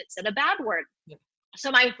president said a bad word. Yeah. So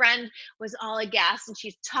my friend was all aghast, and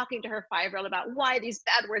she's talking to her 5-year-old about why these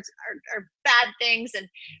bad words are bad things. And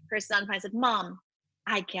her son finally said, "Mom,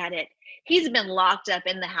 I get it. He's been locked up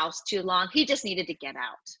in the house too long. He just needed to get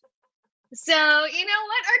out." So, you know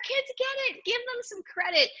what? Our kids get it. Give them some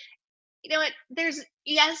credit. You know what?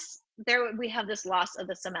 We have this loss of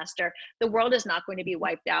the semester. The world is not going to be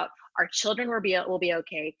wiped out. Our children will be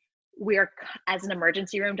okay. As an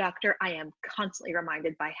emergency room doctor, I am constantly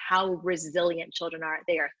reminded by how resilient children are.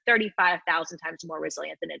 They are 35,000 times more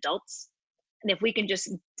resilient than adults. And if we can just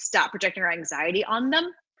stop projecting our anxiety on them,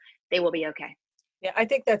 they will be okay. Yeah, I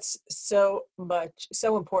think that's so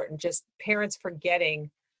important. Just parents forgetting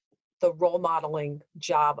the role modeling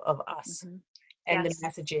job of us, Mm-hmm. and Yes. the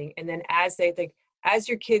messaging. And then as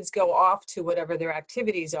your kids go off to whatever their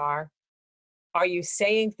activities are you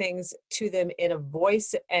saying things to them in a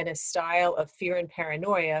voice and a style of fear and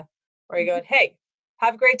paranoia? Or are you going, hey,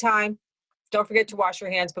 have a great time. Don't forget to wash your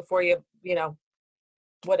hands before you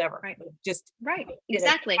whatever. Right. Just Right. in a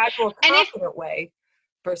Exactly. casual, And if confident way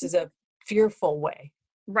versus a fearful way.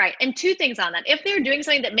 Right. And two things on that. If they're doing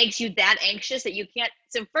something that makes you that anxious that you can't,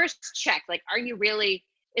 so first check, like, are you really,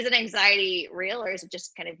 is it anxiety real, or is it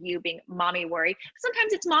just kind of you being mommy worry?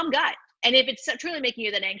 Sometimes it's mom gut. And if it's truly making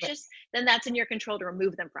you that Right. anxious, then that's in your control to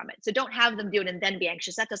remove them from it. So don't have them do it and then be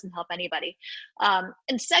anxious. That doesn't help anybody.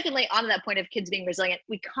 And secondly, on that point of kids being resilient,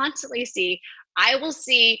 we constantly see, I will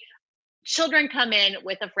see children come in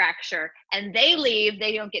with a fracture and they leave.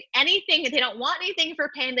 They don't get anything. They don't want anything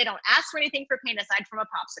for pain. They don't ask for anything for pain aside from a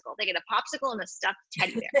popsicle. They get a popsicle and a stuffed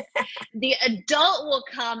teddy bear. The adult will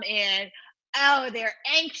come in. Oh, they're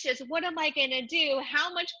anxious. What am I going to do?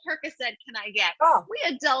 How much Percocet can I get? Oh, We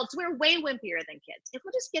adults, we're way wimpier than kids. If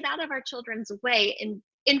we'll just get out of our children's way and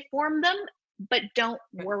inform them, but don't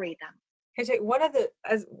right. worry them. I tell you,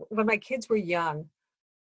 when my kids were young,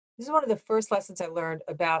 this is one of the first lessons I learned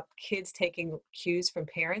about kids taking cues from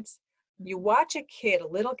parents. You watch a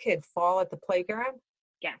little kid fall at the playground,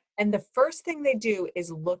 Yeah. and the first thing they do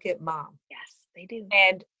is look at mom. Yes, they do.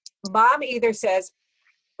 And mom either says,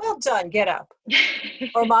 well done, get up.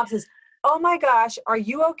 Or mom says, oh my gosh, are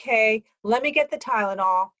you okay? Let me get the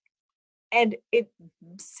Tylenol. And it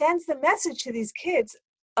sends the message to these kids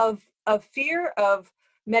of fear, of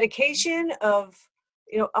medication, of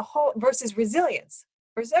a whole versus resilience.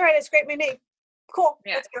 Versus, all right, I scraped my knee. Cool,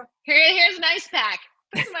 Yeah. let's go. Here's an ice pack.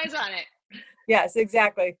 Put some ice on it. Yes,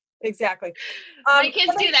 exactly. My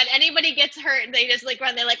kids do that. Anybody gets hurt, they just like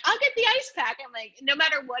run. They're like, I'll get the ice pack. I'm like, no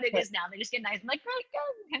matter what it is now, they just get nice. I'm like, right,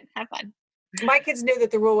 go, have fun. My kids knew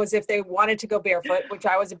that the rule was if they wanted to go barefoot, which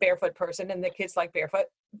I was a barefoot person, and the kids like barefoot,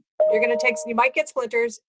 you might get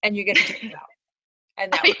splinters, and you get to take them out.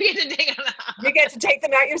 And that you get to take them out. You get to take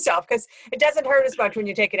them out yourself because it doesn't hurt as much when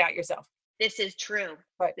you take it out yourself. This is true.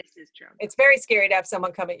 Right. This is true. It's very scary to have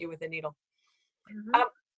someone come at you with a needle. Mm-hmm.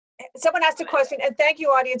 Someone asked a question, and thank you,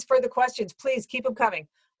 audience, for the questions. Please keep them coming.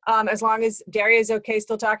 As long as Daria is okay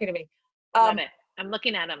still talking to me. Love it. I'm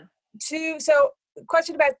looking at them. So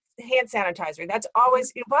question about hand sanitizer. That's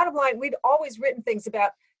always, bottom line, we'd always written things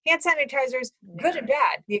about hand sanitizers, good and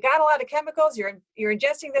bad. You got a lot of chemicals, you're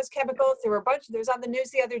ingesting those chemicals. There was on the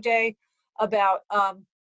news the other day about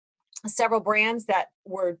several brands that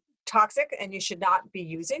were toxic and you should not be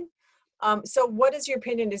using. So what is your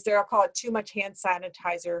opinion? Is there, I'll call it, too much hand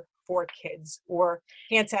sanitizer for kids, or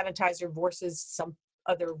hand sanitizer versus some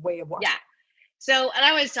other way of washing? Yeah. So, and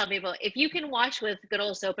I always tell people, if you can wash with good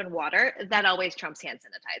old soap and water, that always trumps hand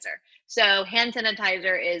sanitizer. So hand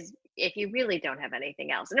sanitizer is if you really don't have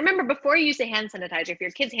anything else. And remember, before you use the hand sanitizer, if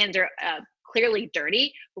your kid's hands are clearly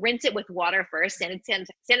dirty, rinse it with water first.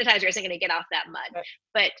 Sanitizer isn't going to get off that mud.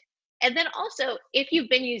 Right. And then also, if you've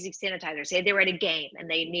been using sanitizer, say they were at a game and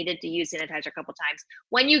they needed to use sanitizer a couple times,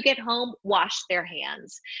 when you get home, wash their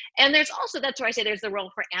hands. And there's also, that's where I say there's the role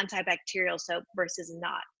for antibacterial soap versus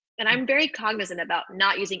not. And I'm very cognizant about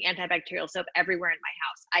not using antibacterial soap everywhere in my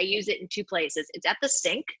house. I use it in two places. It's at the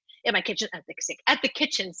sink, in my kitchen, at the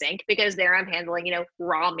kitchen sink, because there I'm handling,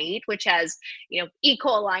 raw meat, which has, E.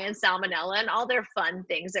 coli and salmonella and all their fun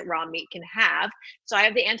things that raw meat can have. So I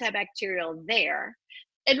have the antibacterial there.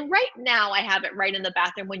 And right now I have it right in the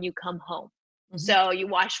bathroom when you come home. Mm-hmm. So you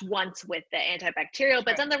wash once with the antibacterial,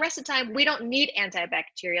 but then the rest of the time we don't need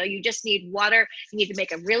antibacterial. You just need water. You need to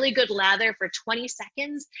make a really good lather for 20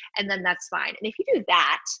 seconds, and then that's fine. And if you do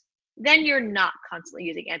that, then you're not constantly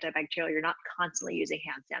using antibacterial. You're not constantly using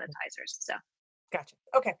hand sanitizers. So, gotcha.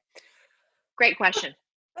 Okay. Great question.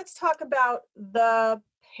 Let's talk about the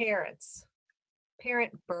parent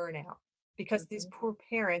burnout, because these poor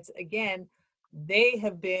parents, again, they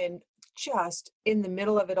have been just in the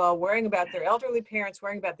middle of it all, worrying about their elderly parents,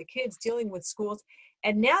 worrying about the kids, dealing with schools.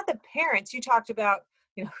 And now the parents, you talked about,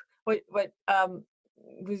 what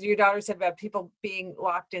was your daughter said about people being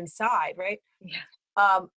locked inside, right?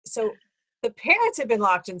 Yeah. So the parents have been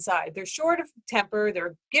locked inside. They're short of temper.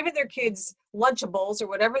 They're giving their kids Lunchables or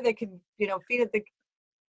whatever they can, feed it.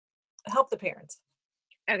 Help the parents.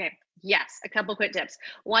 Okay. Yes. A couple quick tips.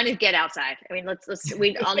 One is get outside. I mean,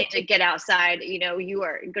 we all need to get outside. You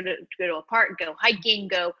are going to go to a park, go hiking,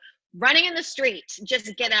 go running in the street,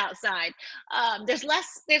 just get outside. There's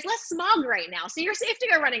less smog right now. So you're safe to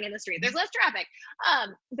go running in the street. There's less traffic.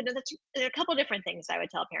 But there are a couple different things I would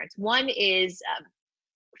tell parents. One is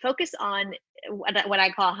focus on what I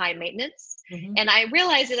call high maintenance. Mm-hmm. And I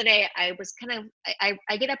realized the other day, I was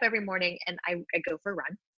I get up every morning and I go for a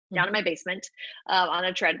run down in my basement on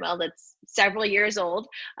a treadmill that's several years old.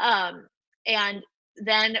 And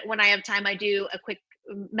then when I have time, I do a quick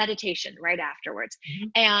meditation right afterwards. Mm-hmm.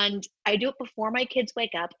 And I do it before my kids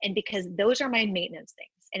wake up. And because those are my maintenance things,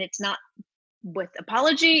 and it's not with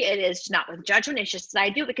apology. It is not with judgment. It's just that I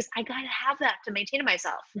do it because I got to have that to maintain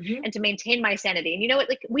myself Mhm. and to maintain my sanity. And you know what?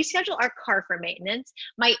 Like, we schedule our car for maintenance.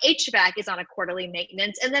 My HVAC is on a quarterly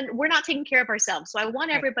maintenance, and then we're not taking care of ourselves. So I want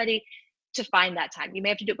Right. everybody to find that time. You may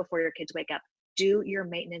have to do it before your kids wake up. Do your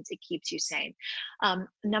maintenance. It keeps you sane.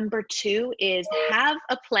 Number two is have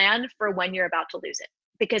a plan for when you're about to lose it.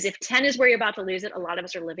 Because if 10 is where you're about to lose it, a lot of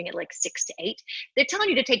us are living at like 6 to 8. They're telling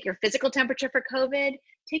you to take your physical temperature for COVID,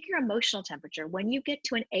 take your emotional temperature. When you get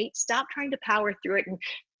to an 8, stop trying to power through it and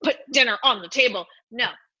put dinner on the table. No,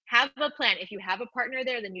 have a plan. If you have a partner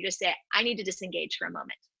there, then you just say, I need to disengage for a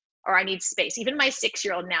moment, or I need space. Even my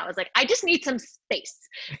 6-year-old now is like, I just need some space.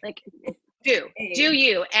 Like, do Hey.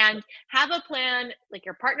 you, and have a plan. Like,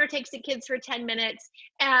 your partner takes the kids for 10 minutes,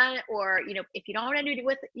 and, or, if you don't want to do it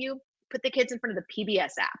with you, put the kids in front of the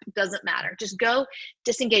PBS app. It doesn't matter. Just go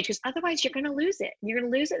disengage, because otherwise you're going to lose it. You're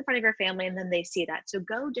going to lose it in front of your family, and then they see that. So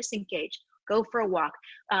go disengage. Go for a walk.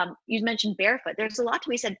 You mentioned barefoot. There's a lot to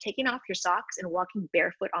be said. Taking off your socks and walking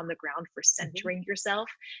barefoot on the ground for Mhm. centering yourself.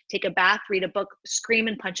 Take a bath, read a book, scream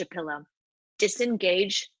and punch a pillow.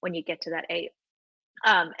 Disengage when you get to that 8.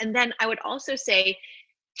 And then I would also say,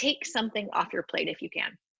 take something off your plate if you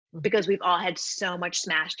can, Mhm. because we've all had so much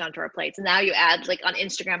smashed onto our plates. And now you add, like, on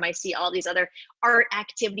Instagram, I see all these other art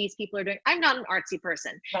activities people are doing. I'm not an artsy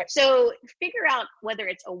person. Right. So figure out whether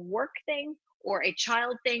it's a work thing or a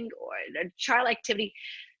child thing or a child activity.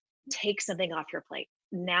 Take something off your plate.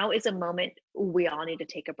 Now is a moment we all need to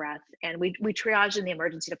take a breath, and we triage in the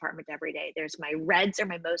emergency department every day. There's my reds are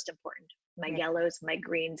my most important, my Right. yellows, my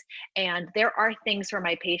greens, and there are things for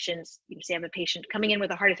my patients. You say I have a patient coming in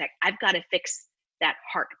with a heart attack. I've got to fix that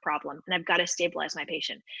heart problem, and I've got to stabilize my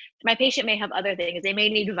patient. My patient may have other things. They may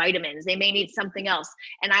need vitamins. They may need something else,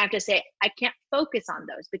 and I have to say I can't focus on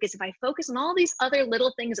those, because if I focus on all these other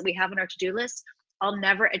little things that we have on our to-do list, I'll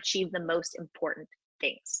never achieve the most important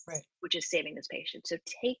things, Right. which is saving this patient. So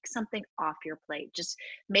take something off your plate. Just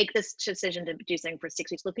make this decision to do something for 6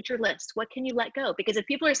 weeks. Look at your list. What can you let go? Because if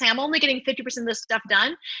people are saying, I'm only getting 50% of this stuff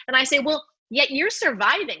done, and I say, well, yet you're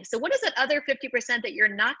surviving. So what is that other 50% that you're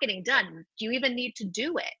not getting done? Do you even need to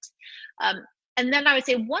do it? And then I would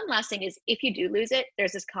say one last thing is, if you do lose it,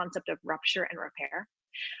 there's this concept of rupture and repair.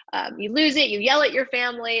 You lose it, you yell at your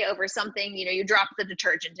family over something, you drop the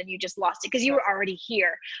detergent and you just lost it because you were already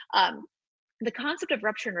here. The concept of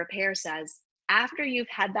rupture and repair says, after you've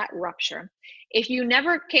had that rupture, if you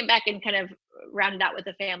never came back and kind of rounded out with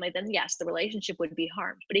the family, then yes, the relationship would be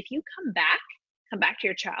harmed. But if you come back to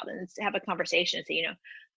your child and have a conversation and say,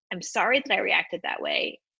 I'm sorry that I reacted that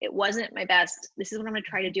way. It wasn't my best. This is what I'm going to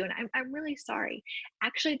try to do. And I'm really sorry.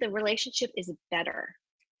 Actually, the relationship is better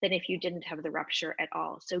than if you didn't have the rupture at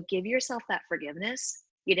all. So give yourself that forgiveness.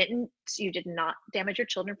 You did not damage your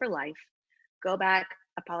children for life. Go back,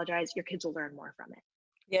 apologize. Your kids will learn more from it.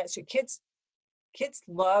 Yeah. So kids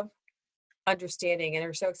love understanding and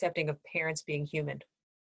are so accepting of parents being human.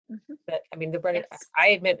 Mhm. That I mean, Yes. I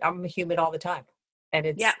admit I'm a human all the time, and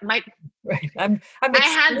Yeah. it's right. I'm I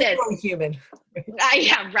had this. extremely human. Right.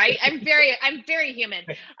 Yeah, right. I'm very human.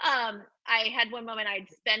 I had one moment I'd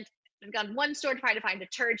gone one store trying to find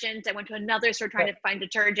detergent. I went to another store trying Right. to find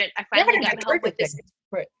detergent. I Never finally had got home with detergent this, things.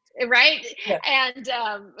 Right. right? Yeah.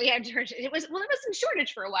 And we had detergent. It was in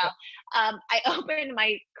shortage for a while. I opened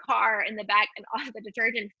my car in the back, and all the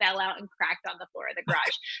detergent fell out and cracked on the floor of the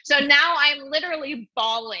garage. So now I'm literally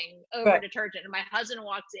bawling over Right. detergent, and my husband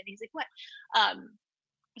walks in. He's like, "What?"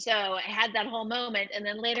 So I had that whole moment, and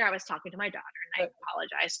then later I was talking to my daughter, and I Right.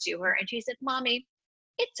 apologized to her, and she said, "Mommy,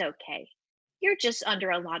 it's okay. You're just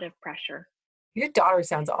under a lot of pressure." Your daughter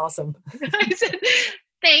sounds awesome. I said,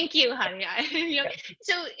 "Thank you, honey." Yeah.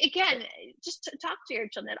 So again, just to talk to your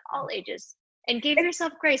children at all ages and give It,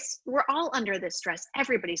 yourself grace. We're all under this stress.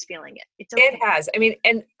 Everybody's feeling it. It's it okay. has. I mean,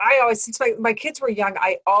 and I always, since my kids were young,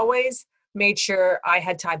 I always made sure I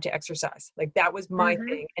had time to exercise. Like that was my Mm-hmm.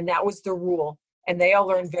 thing, and that was the rule. And they all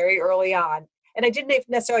learned Yes. very early on. And I didn't even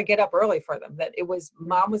necessarily get up early for them. That it was Mm-hmm.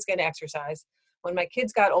 mom was going to exercise. When my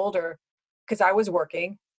kids got older, because I was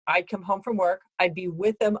working, I'd come home from work. I'd be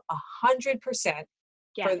with them 100%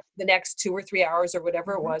 Yeah. for the next 2 or 3 hours or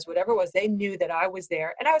whatever it Mm-hmm. was. Whatever it was, they knew that I was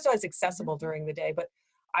there, and I was always Mm-hmm. accessible during the day. But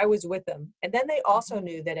I was with them, and then they Mm-hmm. also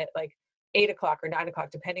knew that at like 8 o'clock or 9 o'clock,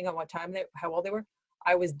 depending on what time how old they were,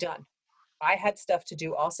 I was done. I had stuff to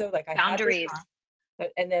do also. Like I had this Boundaries. time,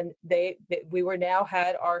 and then we were now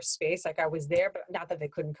had our space. Like I was there, but not that they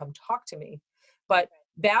couldn't come talk to me. But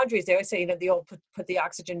boundaries, they always say, the old put the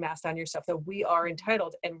oxygen mask on yourself, that we are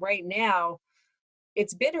entitled. And right now,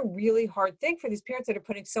 it's been a really hard thing for these parents that are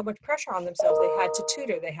putting so much pressure on themselves. They had to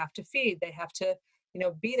tutor, they have to feed, they have to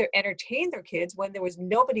be there, entertain their kids when there was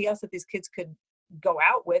nobody else that these kids could go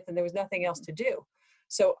out with and there was nothing else to do.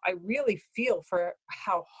 So I really feel for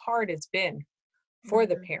how hard it's been for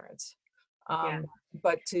the parents.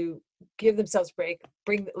 But to give themselves a break,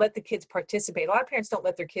 let the kids participate. A lot of parents don't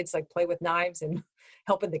let their kids like play with knives and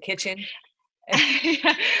help in the kitchen.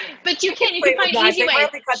 But you can find easy ways,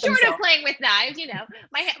 short of playing with knives,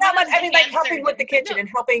 like helping with the kitchen and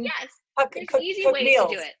helping cook easy ways meals.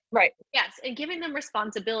 to do it. Right. Yes, and giving them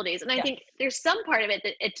responsibilities. And I think there's some part of it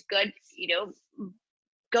that it's good,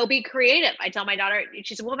 go be creative. I tell my daughter,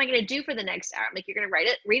 she said, what am I going to do for the next hour? I'm like, you're going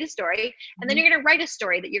to read a story, and then you're going to write a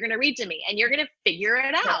story that you're going to read to me, and you're going to figure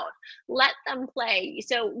it out. Let them play.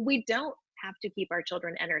 So we don't have to keep our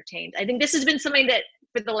children entertained. I think this has been something that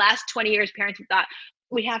for the last 20 years, parents have thought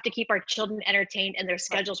we have to keep our children entertained and their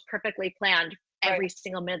schedules perfectly planned every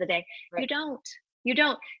single minute of the day. You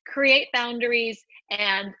don't create boundaries.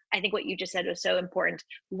 And I think what you just said was so important.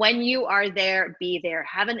 When you are there, be there.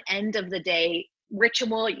 Have an end of the day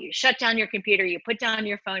ritual. You shut down your computer, you put down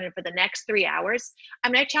your phone, and for the next 3 hours,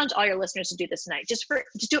 I challenge all your listeners to do this tonight. Just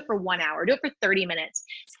do it for 1 hour, do it for 30 minutes.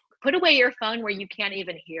 Put away your phone where you can't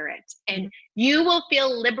even hear it, and you will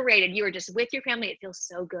feel liberated. You are just with your family. It feels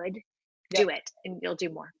so good. Do it, and you'll do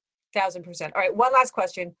more. 1,000%. All right, one last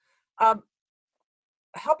question.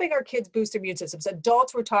 Helping our kids boost their immune systems.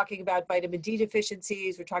 Adults, we're talking about vitamin D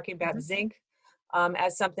deficiencies. We're talking about zinc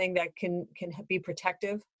as something that can be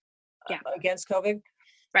protective against COVID.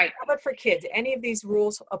 Right. How about for kids? Any of these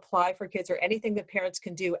rules apply for kids, or anything that parents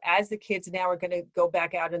can do as the kids now are going to go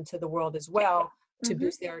back out into the world as well to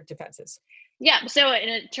boost their defenses? Yeah. So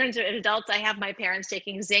in terms of adults, I have my parents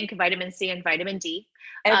taking zinc, vitamin C, and vitamin D.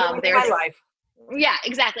 Everyone in my life. Yeah,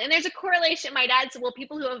 exactly. And there's a correlation. My dad said, well,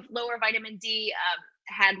 people who have lower vitamin D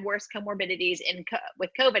had worse comorbidities with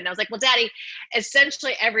COVID. And I was like, well, Daddy,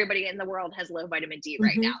 essentially everybody in the world has low vitamin D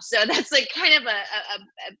right now. So that's like kind of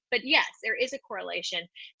but yes, there is a correlation.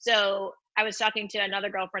 So I was talking to another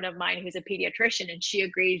girlfriend of mine who's a pediatrician, and she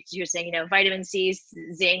agreed. She was saying, vitamin C,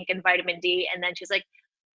 zinc, and vitamin D. And then she's like,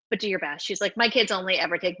 but do your best. She's like, my kids only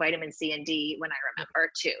ever take vitamin C and D when I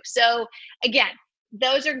remember too. So again,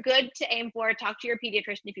 those are good to aim for. Talk to your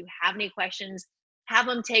pediatrician if you have any questions. Have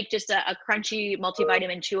them take just a crunchy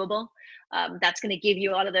multivitamin chewable. That's going to give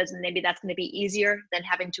you a lot of those, and maybe that's going to be easier than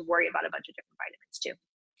having to worry about a bunch of different vitamins too.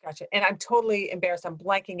 Gotcha. And I'm totally embarrassed. I'm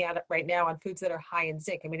blanking out right now on foods that are high in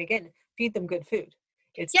zinc. Again, feed them good food.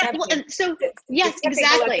 It's tempting. Well, and so yes,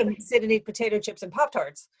 exactly. Let them sit and eat potato chips and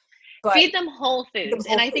Pop-Tarts. Feed them whole foods.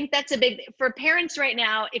 I think that's a big, for parents right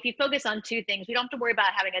now, if you focus on two things, we don't have to worry about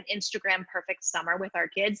having an Instagram perfect summer with our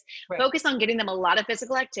kids. Focus on getting them a lot of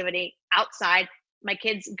physical activity outside. My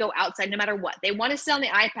kids go outside no matter what. They want to sit on the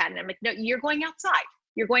iPad, and I'm like, no, you're going outside.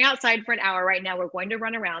 You're going outside for an hour right now. We're going to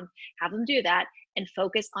run around. Have them do that and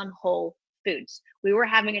focus on whole foods. We were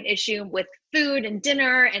having an issue with food and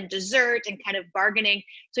dinner and dessert and kind of bargaining.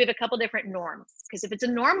 So we have a couple different norms, because if it's a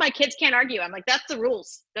norm, my kids can't argue. I'm like, that's the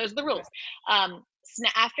rules. Those are the rules.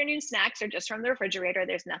 Afternoon snacks are just from the refrigerator.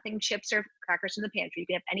 There's nothing chips or crackers in the pantry. You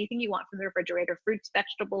can have anything you want from the refrigerator: fruits,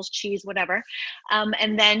 vegetables, cheese, whatever.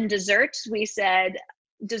 And then desserts, we said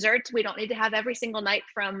desserts, we don't need to have every single night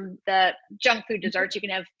from the junk food desserts. You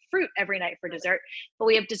can have fruit every night for dessert, but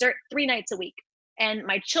we have dessert 3 nights a week. And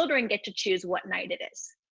my children get to choose what night it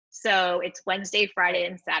is. So it's Wednesday, Friday,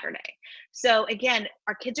 and Saturday. So again,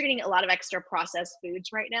 our kids are getting a lot of extra processed foods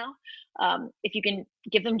right now. If you can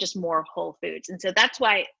give them just more whole foods. And so that's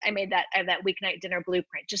why I made that weeknight dinner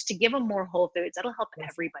blueprint, just to give them more whole foods. That'll help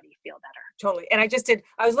everybody feel better. Totally. And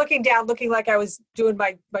I was looking like I was doing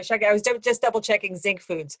my check. I was just double checking zinc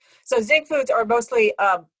foods. So zinc foods are mostly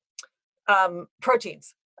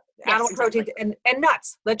proteins. Animal proteins and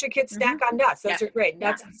nuts. Let your kids snack on nuts. Those are great.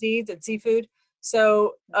 Nuts and seeds and seafood.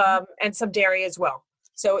 So, and some dairy as well.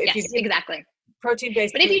 So if you exactly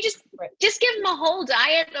protein-based, but if you just give them a whole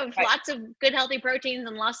diet of lots of good, healthy proteins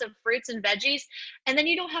and lots of fruits and veggies, and then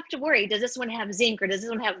you don't have to worry, does this one have zinc or does this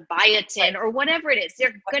one have biotin or whatever it is?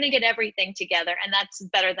 They're going to get everything together, and that's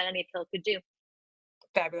better than any pill could do.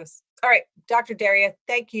 Fabulous. All right, Dr. Daria,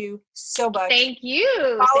 thank you so much. Thank you,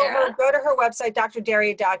 Follow Sarah. her, go to her website,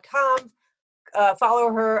 drdaria.com.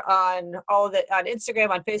 Follow her on on Instagram,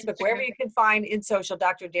 on Facebook, wherever you can find in social,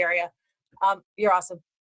 Dr. Daria. You're awesome.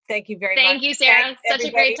 Thank you very much. Thank you, Sarah. Thanks, such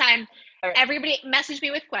a great time. Right. Everybody message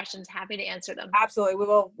me with questions. Happy to answer them. Absolutely.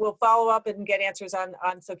 We'll follow up and get answers on,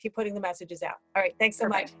 so keep putting the messages out. All right. Thanks so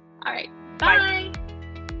much. All right. Bye.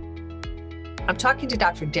 I'm talking to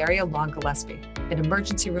Dr. Daria Long Gillespie, an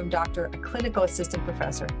emergency room doctor, a clinical assistant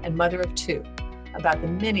professor, and mother of 2, about the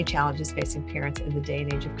many challenges facing parents in the day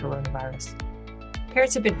and age of coronavirus.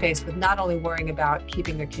 Parents have been faced with not only worrying about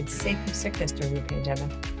keeping their kids safe from sickness during the pandemic,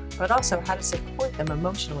 but also how to support them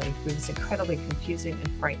emotionally through this incredibly confusing and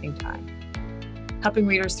frightening time. Helping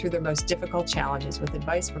readers through their most difficult challenges with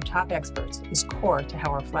advice from top experts is core to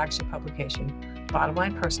how our flagship publication, Bottom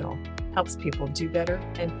Line Personal, helps people do better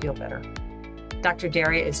and feel better. Dr.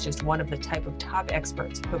 Daria is just one of the type of top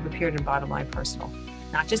experts who have appeared in Bottom Line Personal,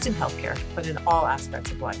 not just in healthcare, but in all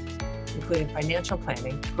aspects of life, including financial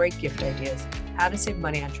planning, great gift ideas, how to save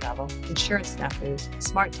money on travel, insurance snafus,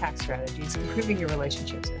 smart tax strategies, improving your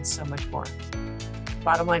relationships, and so much more.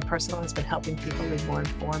 Bottom Line Personal has been helping people live more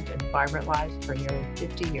informed and vibrant lives for nearly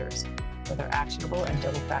 50 years with our actionable and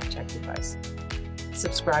double fact-checked advice.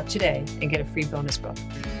 Subscribe today and get a free bonus book,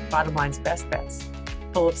 Bottom Line's Best Bets,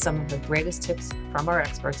 full of some of the greatest tips from our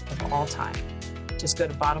experts of all time. Just go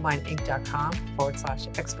to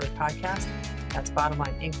bottomlineinc.com/expert podcast. That's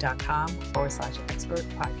bottomlineinc.com/expert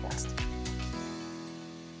podcast.